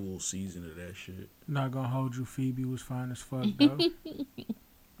a full season of that shit. Not gonna hold you. Phoebe was fine as fuck though.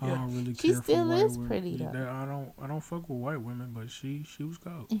 I don't really care she for still white is women. pretty though. I don't fuck with white women, but she was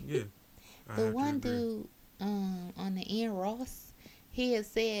cold. Yeah. The one dude on the end, Ross, he had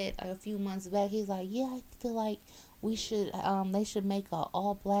said a few months back, he's like, yeah, I feel like they should make a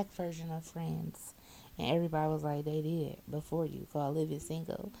all black version of Friends. And everybody was like, they did before you, called Living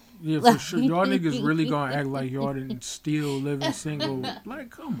Single. Yeah, for sure. Y'all niggas really gonna act like y'all didn't still Living Single.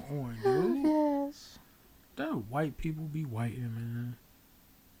 Like, come on, dude. Yes. That white people be whiting, man.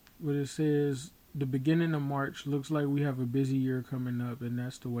 But it says the beginning of March looks like we have a busy year coming up, and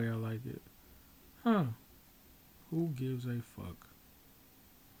that's the way I like it. Huh. Who gives a fuck?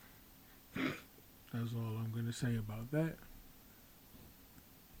 That's all I'm gonna say about that.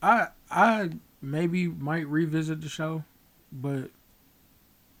 I maybe might revisit the show, but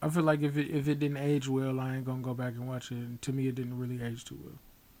I feel like if it didn't age well, I ain't gonna go back and watch it. And to me, it didn't really age too well.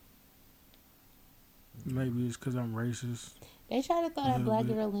 Maybe it's because I'm racist. They tried to throw that black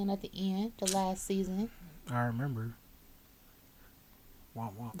girl in at the end, the last season. I remember. Wah,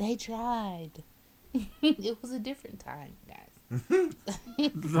 wah. They tried. It was a different time, guys.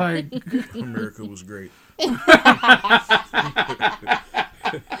 Like America was great.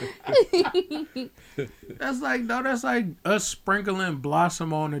 That's like us sprinkling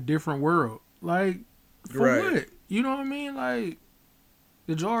Blossom on a different world. Like, for Right. what? You know what I mean? Like,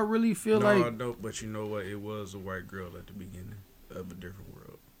 did y'all really feel No, I like... don't. But you know what? It was a white girl at the beginning of A Different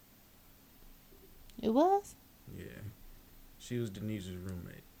World. It was? Yeah. She was Denise's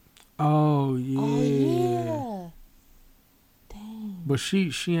roommate. Oh, yeah. Oh, yeah. Dang. But she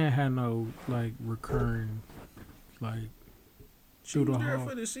ain't had no, like, recurring, like... She Through was the there whole-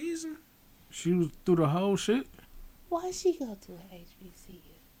 for the season. She was through the whole shit? Why'd she go to an HBCU?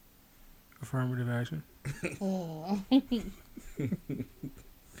 Affirmative action. Oh.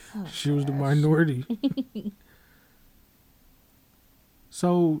 Oh, She was the gosh. minority.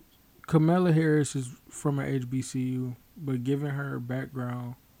 So, Kamala Harris is from an HBCU, but given her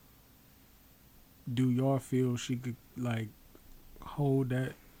background, do y'all feel she could, like, hold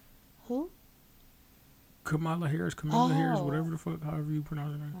that? Who? Kamala Harris, Oh. whatever the fuck, however you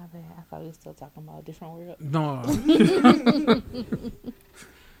pronounce her name. My bad. I thought we were still talking about a different world. No.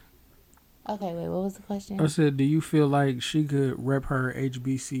 Okay, wait. What was the question? I said, do you feel like she could rep her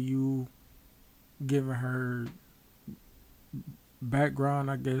HBCU, given her background?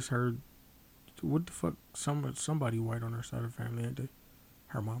 I guess her, what the fuck? Somebody white on her side of the family, ain't they?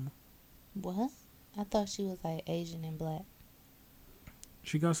 Her mama. What? I thought she was like Asian and black.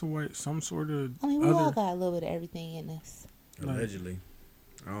 She got some sort of I mean, we all other. got a little bit of everything in us. Like- Allegedly.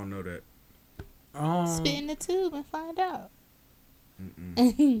 I don't know that. Spit in the tube and find out. Mm-mm.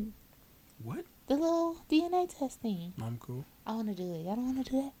 The What? little DNA testing. I'm cool. I want to do it. Y'all don't want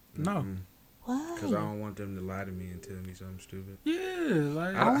to do that? No. Why? Because I don't want them to lie to me and tell me something stupid. Yeah,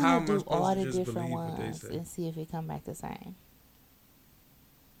 like I How am want I to do supposed all to the just different believe what they ones say? and see if it come back the same.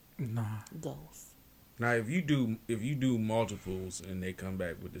 nah. Ghost. Now, if you do multiples and they come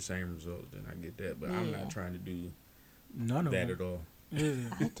back with the same results, then I get that. But I'm Yeah. not trying to do None of that them. at all. Yeah.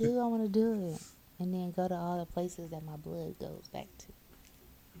 I do. I want to do it. And then go to all the places that my blood goes back to.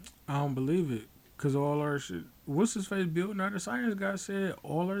 I don't believe it. Cause all our shit. What's his face? Bill Nye, the science guy said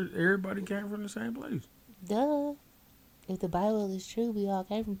everybody came from the same place. Duh. If the Bible is true, we all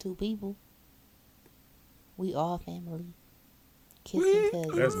came from two people. We all family. Kissing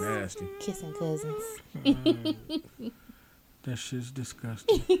cousins. That's nasty. Kissing cousins. That shit's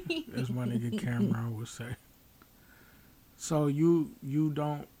disgusting. As my nigga Cameron would say. So you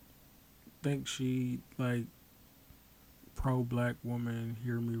don't think she like pro black woman,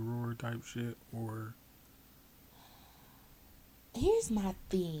 hear me roar type shit, or Here's my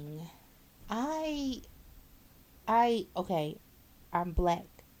thing. Okay, I'm black.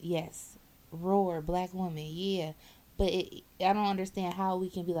 Yes. Roar, black woman. Yeah. But I don't understand how we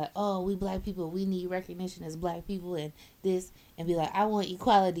can be like, oh, we black people, we need recognition as black people and this, and be like, I want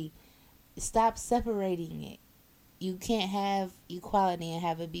equality. Stop separating it. You can't have equality and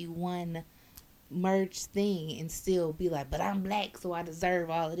have it be one merged thing and still be like, but I'm black, so I deserve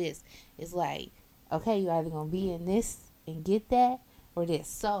all of this. It's like, okay, you either gonna be in this and get that or this.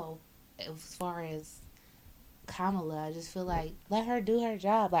 So, as far as Kamala, I just feel like let her do her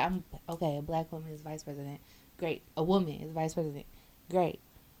job. Like, okay, a black woman is vice president. Great. A woman is vice president. Great.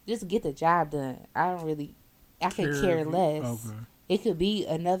 Just get the job done. I could care less. Okay. It could be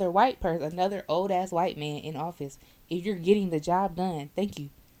another white person, another old ass white man in office. If you're getting the job done, thank you.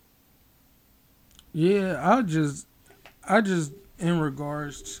 Yeah, I just in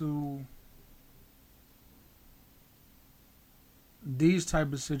regards to these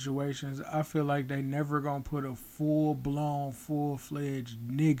type of situations, I feel like they never gonna put a full-blown, full-fledged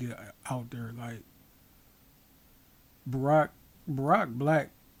nigga out there. Like Barack Black,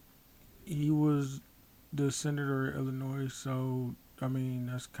 he was the senator of Illinois, so I mean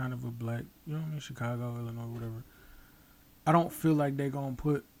that's kind of a black, you know what I mean, Chicago, Illinois, whatever. I don't feel like they gonna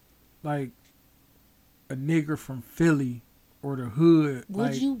put like a nigger from Philly or the hood.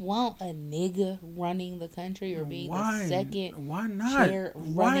 Would like, you want a nigga running the country or being the second Why not? chair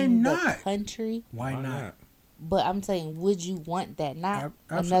Why running not? the country? Why not? But I'm saying, would you want that? Not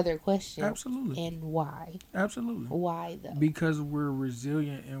another question. Absolutely. And why? Absolutely. Why though? Because we're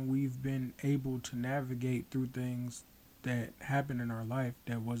resilient and we've been able to navigate through things that happen in our life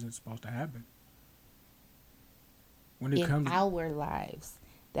that wasn't supposed to happen. When it In comes our lives,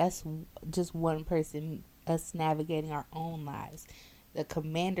 that's just one person. Us navigating our own lives. The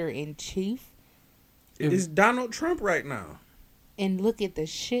commander in chief. It's Donald Trump right now. And look at the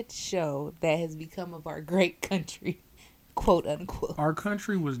shit show that has become of our great country, quote unquote. our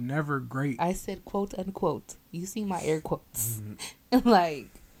country was never great. I said quote unquote. You see my air quotes. Like,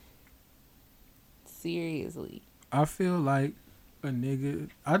 seriously. I feel like a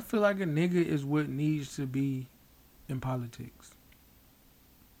nigga is what needs to be in politics.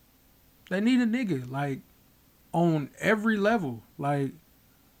 They need a nigga, like, on every level. Like,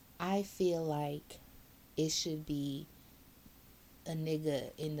 I feel like it should be a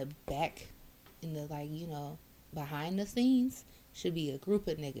nigga in the back, in the, like, behind the scenes, should be a group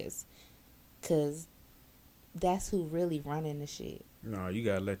of niggas. Because that's who really running the shit. No, you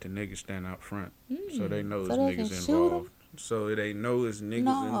gotta let the niggas stand out front so they know So it's they can niggas shoot 'em? involved. So they know it's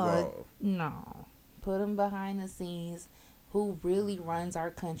niggas involved. No. Put them behind the scenes. Who really runs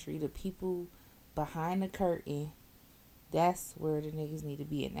our country? The people behind the curtain. That's where the niggas need to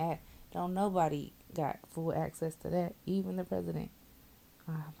be. And that, don't nobody got full access to that. Even the president.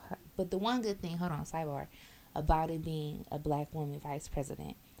 But the one good thing, hold on, sidebar, about it being a black woman vice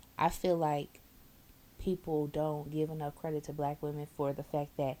president, I feel like people don't give enough credit to black women for the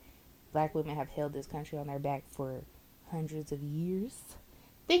fact that black women have held this country on their back for hundreds of years.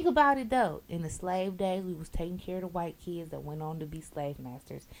 Think about it though. In the slave days, we was taking care of the white kids that went on to be slave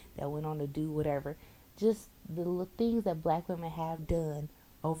masters, that went on to do whatever. Just the little things that black women have done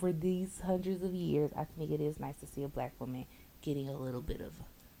over these hundreds of years. I think it is nice to see a black woman getting a little bit of,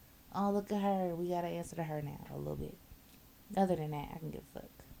 oh, look at her, we gotta answer to her now a little bit. Other than that, I can give a fuck.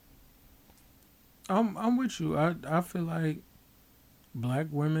 I'm with you. I feel like black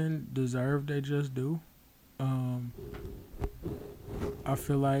women deserve they just do. I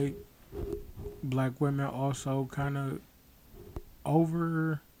feel like black women also kind of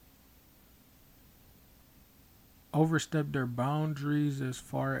overstep their boundaries as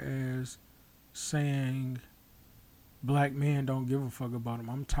far as saying black men don't give a fuck about them.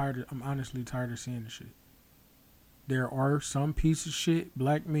 I'm honestly tired of seeing the shit. There are some piece of shit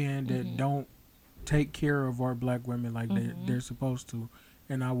black men that don't take care of our black women like they're supposed to,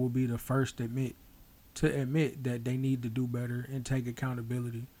 and I will be the first to admit that they need to do better and take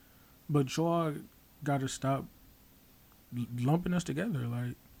accountability. But y'all gotta stop lumping us together.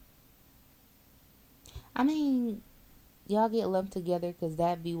 Like, I mean, y'all get lumped together because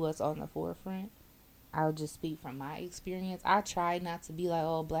that be what's on the forefront. I'll just speak from my experience. I try not to be like,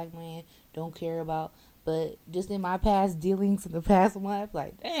 oh, black man don't care about, but just in my past dealings in the past month,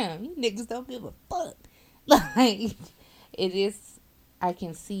 like, damn, you niggas don't give a fuck. Like, it is, I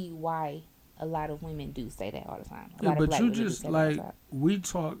can see why a lot of women do say that all the time. yeah, but you just, like, we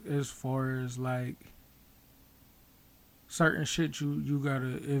talk as far as, like, certain shit you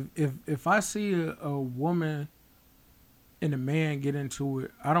gotta, if I see a woman and a man get into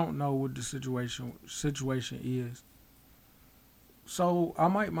it, I don't know what the situation is. So I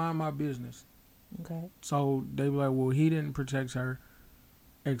might mind my business. Okay. So they be like, well, he didn't protect her,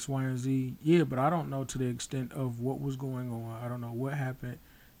 X, Y, and Z. Yeah, but I don't know to the extent of what was going on. I don't know what happened.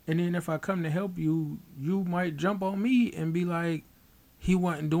 And then if I come to help you, you might jump on me and be like, he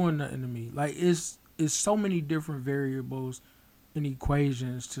wasn't doing nothing to me. Like, it's so many different variables and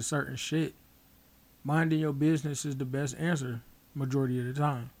equations to certain shit. Minding your business is the best answer majority of the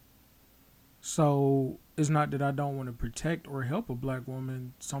time. So it's not that I don't want to protect or help a black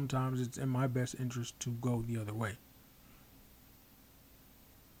woman. Sometimes it's in my best interest to go the other way.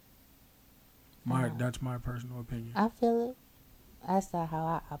 That's my personal opinion. I feel it. That's not how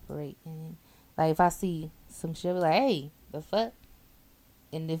I operate. And like, if I see some shit, I be like, hey, the fuck?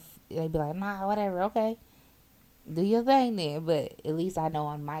 And if they be like, nah, whatever, okay, do your thing then. But at least I know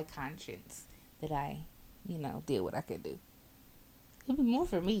on my conscience that I, did what I could do. It'd be more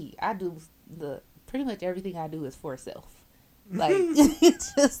for me. I do pretty much everything I do is for self. Like,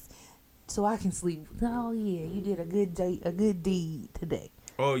 just so I can sleep. Oh yeah, you did a good deed today.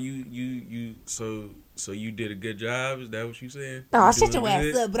 Oh, so you did a good job? Is that what you saying? Oh, shut your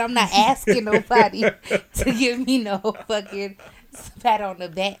ass up! But I'm not asking nobody to give me no fucking pat on the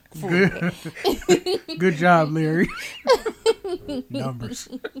back for it. Good job, Larry. Numbers.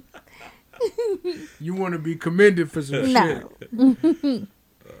 You want to be commended for some shit.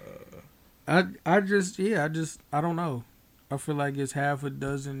 I don't know. I feel like it's half a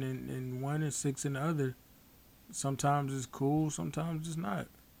dozen in one and six in the other. Sometimes it's cool, sometimes it's not.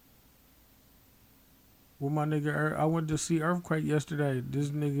 Well, my nigga, I went to see Earthquake yesterday. This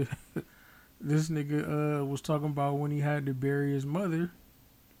nigga was talking about when he had to bury his mother.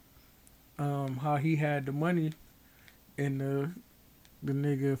 How he had the money, and the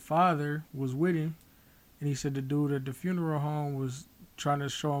nigga father was with him, and he said the dude at the funeral home was trying to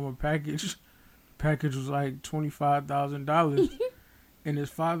show him a package. Package was like $25,000. And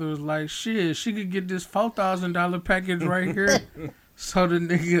his father was like, shit, she could get this $4,000 package right here. So the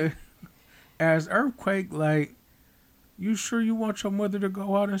nigga asked Earthquake, like, you sure you want your mother to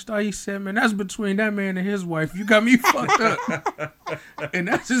go out and start? He said, man, that's between that man and his wife. You got me fucked up. And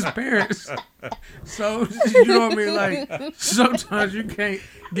that's his parents. So, you know what I mean? Like, sometimes you can't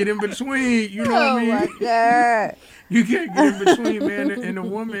get in between, you know what I mean? Oh, my God. You can't get in between man and a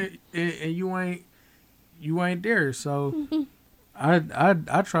woman, and you you ain't there. So I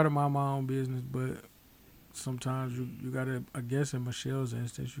try to mind my own business, but sometimes you gotta. I guess in Michelle's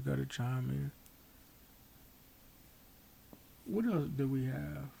instance, you gotta chime in. What else do we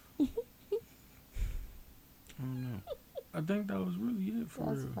have? I don't know. I think that was really it for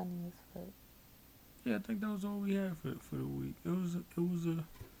That's real. funny as fuck. Yeah, I think that was all we had for the week. It was a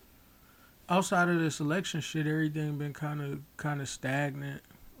outside of this election shit, everything been kind of stagnant.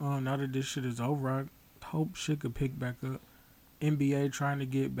 Now that this shit is over, I hope shit could pick back up. NBA trying to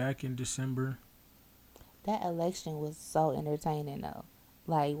get back in December. That election was so entertaining though.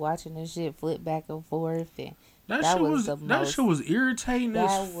 Like watching the shit flip back and forth, and That That shit was was the that most- shit was irritating that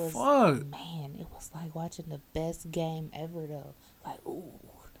as was fuck. man, it was like watching the best game ever though. Like ooh,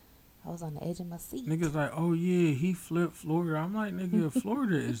 I was on the edge of my seat. Niggas like, oh yeah, he flipped Florida. I'm like, nigga,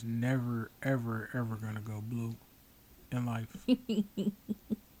 Florida is never, ever, ever gonna go blue in life.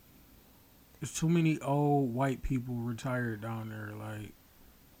 There's too many old white people retired down there. Like,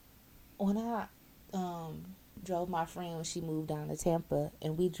 When I drove my friend when she moved down to Tampa,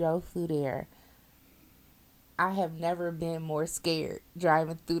 and we drove through there, I have never been more scared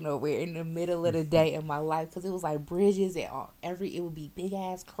driving through nowhere in the middle of the day in my life, because it was like bridges and it would be big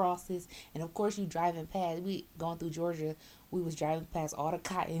ass crosses, and of course you driving past. We going through Georgia, we was driving past all the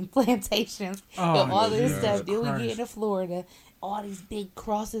cotton plantations oh, and all this Jesus stuff. Then we Christ. get into Florida, all these big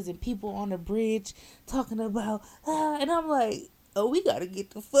crosses and people on the bridge talking about, and I'm like, oh, we gotta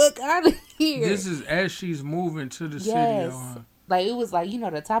get the fuck out of here. This is as she's moving to the city. Yes. Huh? Like it was like,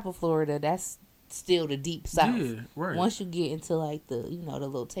 the top of Florida, that's still the deep south. Yeah, right. Once you get into like the the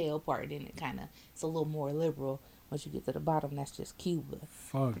little tail part, then it's a little more liberal. Once you get to the bottom, that's just Cuba.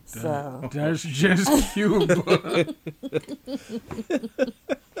 Fuck that. So- That's just Cuba.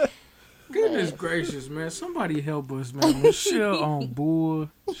 Goodness gracious, man. Somebody help us, man. Michelle on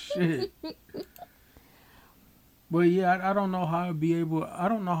bullshit. But yeah, I don't know how I'd be able. I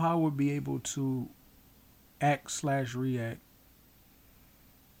don't know how I would be able to act/react.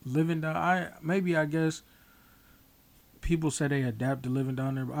 Living down, I guess people say they adapt to living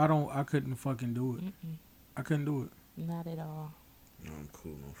down there, but I couldn't fucking do it. Mm-mm, I couldn't do it. not at all. No, I'm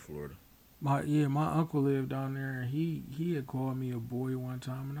cool on Florida. My uncle lived down there, and he had called me a boy one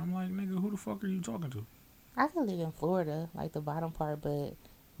time, and I'm like, nigga, who the fuck are you talking to? I could live in Florida, like the bottom part, but The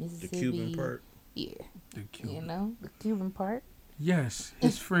Mississippi, Cuban part. yeah, The Cuban. the Cuban part. Yes,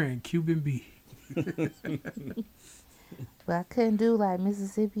 his friend Cuban B. But I couldn't do like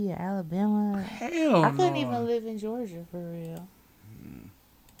Mississippi or Alabama. Hell I couldn't no. even live in Georgia for real.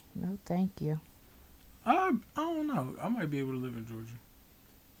 No, thank you. I don't know. I might be able to live in Georgia.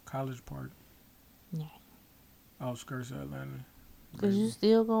 College Park. Yeah. Outskirts of Atlanta. Because you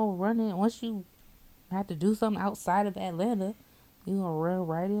still gonna run it. Once you have to do something outside of Atlanta, you gonna run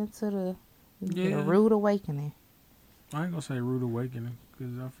right into the Yeah. rude awakening. I ain't gonna say rude awakening,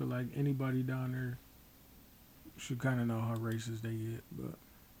 because I feel like anybody down there should kind of know how racist they get, but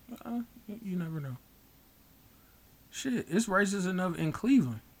you never know. Shit, it's racist enough in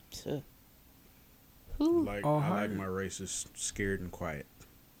Cleveland. Who? I Ohio. like my races scared and quiet.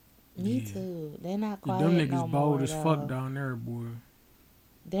 Me Yeah. too. They're not quiet Them niggas no bold more, as though. fuck down there, boy.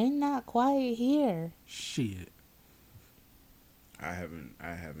 They're not quiet here. Shit. I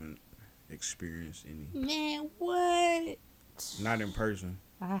haven't experienced any. Man, what? Not in person.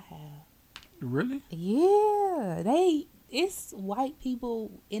 I have. Really? Yeah, it's white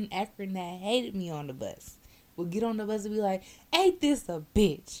people in Akron that hated me on the bus. Would get on the bus and be like, ain't this a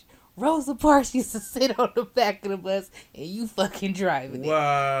bitch? Rosa Parks used to sit on the back of the bus and you fucking driving it.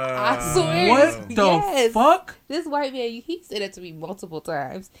 Wow. I swear. What the Yes. fuck? This white man, he said that to me multiple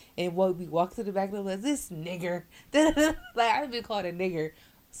times. And when we walked to the back of the bus, this nigger. Like, I've been called a nigger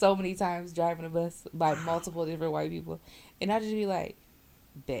so many times driving a bus by multiple different white people. And I just be like,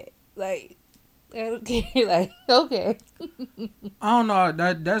 bet. Like, I don't care. Like, okay. I don't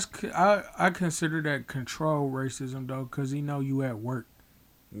know. I consider that control racism though, cause he know you at work.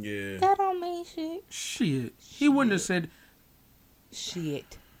 Yeah. That don't mean shit. Shit, he wouldn't have said.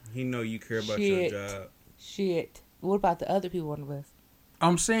 Shit. He know you care about Shit. your job. Shit. What about the other people on the bus?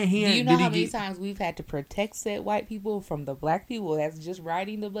 I'm saying he Do ain't. you know did how he many get? times we've had to protect said white people from the black people that's just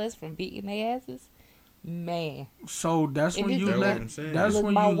riding the bus from beating their asses? Man. So that's And when this- you That's let. what I'm saying. That's Look,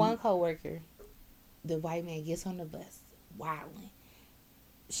 when my you. one coworker, the white man gets on the bus, wilding.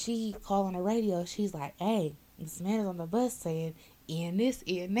 She call on the radio. She's like, "Hey, this man is on the bus saying in this,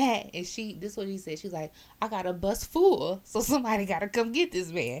 in that," and this is what she said. She's like, "I got a bus full, so somebody got to come get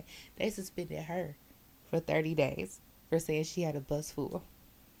this man." They suspended her for 30 days for saying she had a bus full.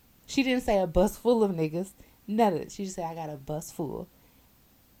 She didn't say a bus full of niggas. None of it. She just said, "I got a bus full."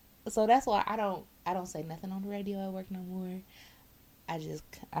 So that's why I don't I don't say nothing on the radio at work no more.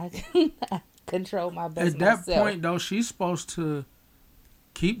 I control my bus At that myself. point, though, she's supposed to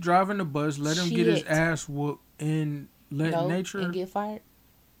keep driving the bus, let him get his Shit. ass whooped, and let No, nature. and get fired.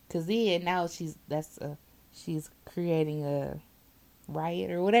 Cause then now she's creating a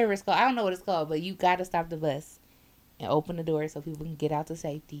riot or whatever it's called. I don't know what it's called, but you gotta stop the bus and open the door so people can get out to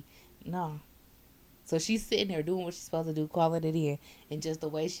safety. No. So she's sitting there doing what she's supposed to do, calling it in, and just the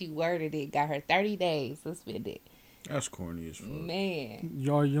way she worded it got her 30 days suspended. That's corny as fuck. Man.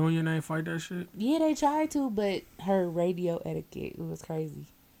 Y'all union ain't fight that shit? Yeah, they tried to, but her radio etiquette, it was crazy.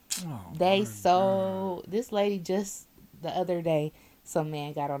 Oh, This lady just the other day, some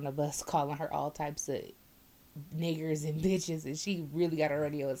man got on the bus calling her all types of niggers and bitches, and she really got her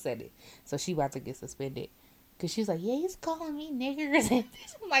radio and said it. So she about to get suspended. Cause she's like, yeah, he's calling me niggers and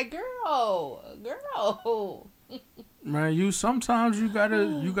bitches. I'm like, girl. Man, sometimes you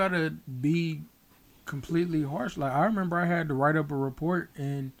gotta be completely harsh. Like, I remember I had to write up a report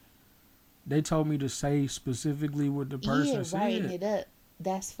and they told me to say specifically what the person said. Writing it up,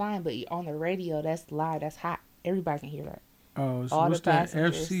 that's fine, but on the radio, that's live, that's hot. Everybody can hear that. Oh, so All what's the that?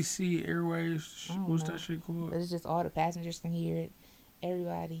 passengers. FCC Airways? I don't What's know. that shit called? But it's just all the passengers can hear it.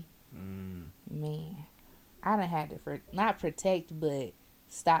 Everybody. Man. I done had to, not protect, but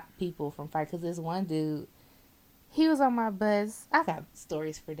stop people from fighting. Because this one dude, he was on my bus. I got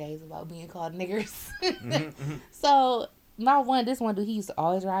stories for days about being called niggers. So, this one dude, he used to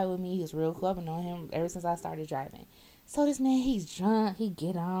always ride with me. He was real cool. I've been knowing him ever since I started driving. So this man, he's drunk. He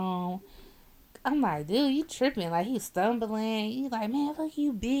get on. I'm like, dude, you tripping. Like, he's stumbling. He's like, man, fuck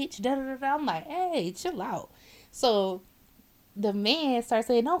you, bitch. Da-da-da-da. I'm like, hey, chill out. So the man started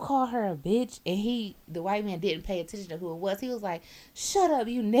saying, don't call her a bitch. And the white man didn't pay attention to who it was. He was like, shut up,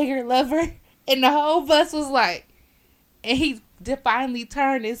 you nigger lover. And the whole bus was like, and he finally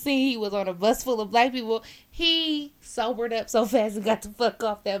turned and seen he was on a bus full of black people. He sobered up so fast and got the fuck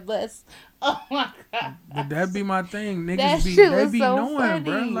off that bus. Oh my God. But that be my thing. That Niggas shit they was be so knowing,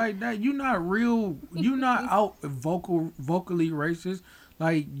 bro. funny. Like that. You not real. You not out vocally racist.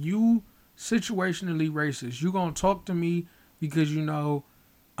 Like, you situationally racist. You gonna talk to me because you know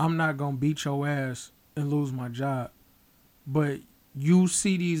I'm not gonna beat your ass and lose my job. But you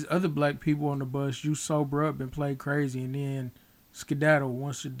see these other black people on the bus, you sober up and play crazy and then skedaddle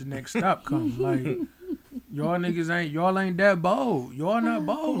once the next stop comes. Like, y'all ain't that bold. Y'all not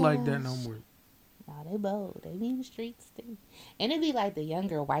bold like that no more. No, they bold. They be in the streets too. And it be like the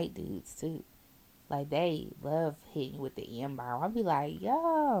younger white dudes too. Like, they love hitting with the M-bar. I'll be like,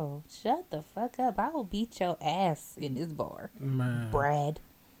 yo, shut the fuck up. I will beat your ass in this bar. Man. Brad.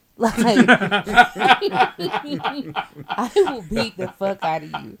 Like, I will beat the fuck out of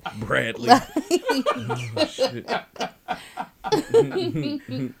you. Bradley.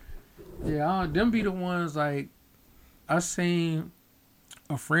 Yeah, them be the ones, like, I seen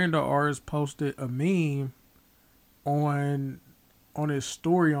a friend of ours posted a meme on his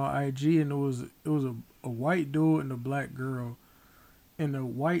story on IG, and it was a white dude and a black girl, and the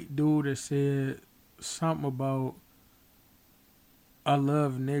white dude that said something about I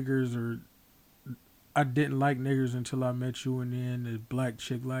love niggers, or I didn't like niggers until I met you, and then the black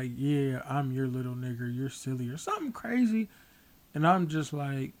chick like, yeah, I'm your little nigger, you're silly, or something crazy. And I'm just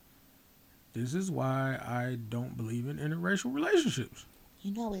like, this is why I don't believe in interracial relationships.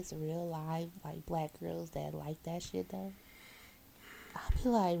 You know, it's real live, like, black girls that like that shit though. I'll be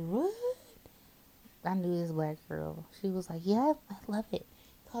like, what? I knew this black girl. She was like, yeah, I love it.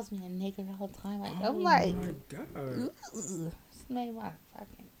 Calls me a nigger all the time. Like, I'm like, my God. this made my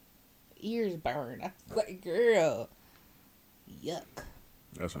fucking ears burn. I was like, girl, yuck.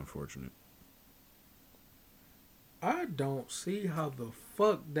 That's unfortunate. I don't see how the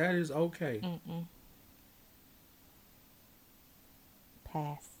fuck that is okay. Mm-mm.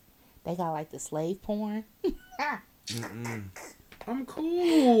 Pass. They got like the slave porn. I'm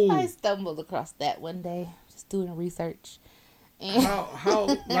cool. I stumbled across that one day, just doing research. And How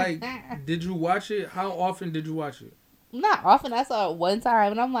like, did you watch it? How often did you watch it? not often. I saw it one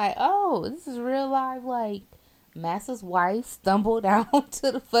time, and I'm like, oh, this is real life. Like, Massa's wife stumbled down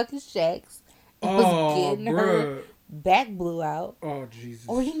to the fucking shacks and was getting her back blew out. Oh, Jesus.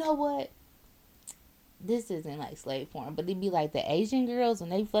 Or you know what? This isn't like slave porn, but it'd be like the Asian girls when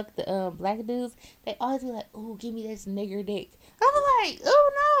they fuck the black dudes. They always be like, "Ooh, give me this nigger dick." I'm like,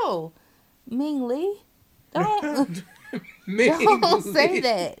 "Oh no, Ming Lee, don't say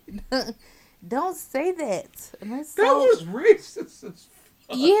that. Don't say that." That was racist as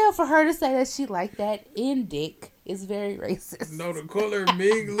fuck. Yeah, for her to say that she liked that in dick. It's very racist. No, the color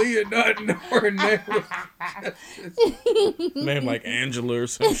Ming Lee or nothing. Her name was Name like Angela or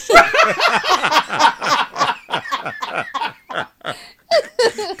some shit.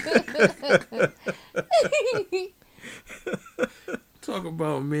 Talk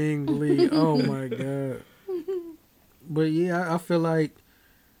about Ming Lee. Oh my god. But yeah, I feel like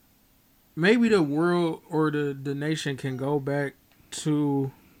maybe the world or the nation can go back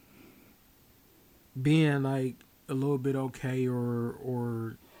to being like a little bit okay,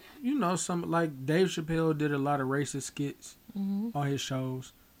 or you know, some like Dave Chappelle did a lot of racist skits on his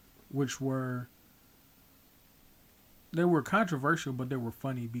shows, which were controversial, but they were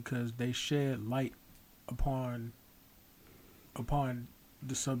funny because they shed light upon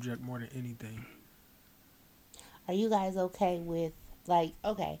the subject more than anything. Are you guys okay with, like,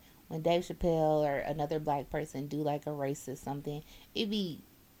 okay, when Dave Chappelle or another black person do like a racist something, it be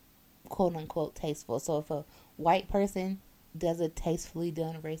quote unquote tasteful. So if a white person does a tastefully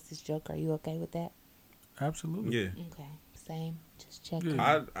done racist joke, are you okay with that? Absolutely. Yeah. Okay, same. Just checking.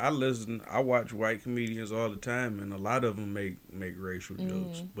 Yeah. I watch white comedians all the time, and a lot of them make racial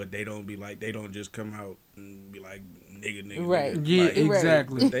jokes, but they don't just come out and be like nigga. Right. Nigga. Yeah, Like,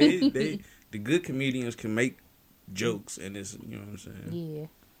 exactly. They the good comedians can make jokes, and it's, you know what I'm saying.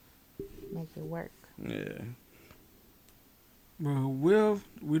 Yeah, make it work. Yeah. Well,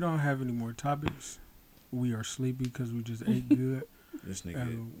 we don't have any more topics. We are sleepy because we just ate good. This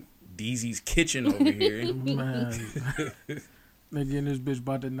nigga Deezy's kitchen over here. Man, nigga in this bitch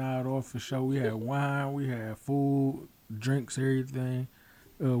about to nod off for sure. We had wine, we had food, drinks, everything.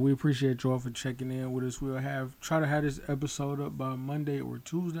 We appreciate y'all for checking in with us. We'll try to have this episode up by Monday or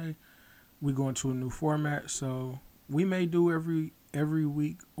Tuesday. We going to a new format, so we may do every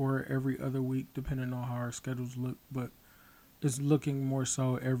week or every other week, depending on how our schedules look. But it's looking more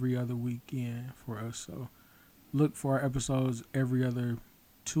so every other weekend for us. So look for our episodes every other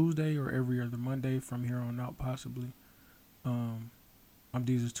Tuesday or every other Monday from here on out, possibly. I'm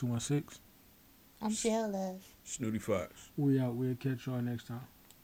Jesus216. I'm Shell Love. Snooty Fox. We out. We'll catch y'all next time.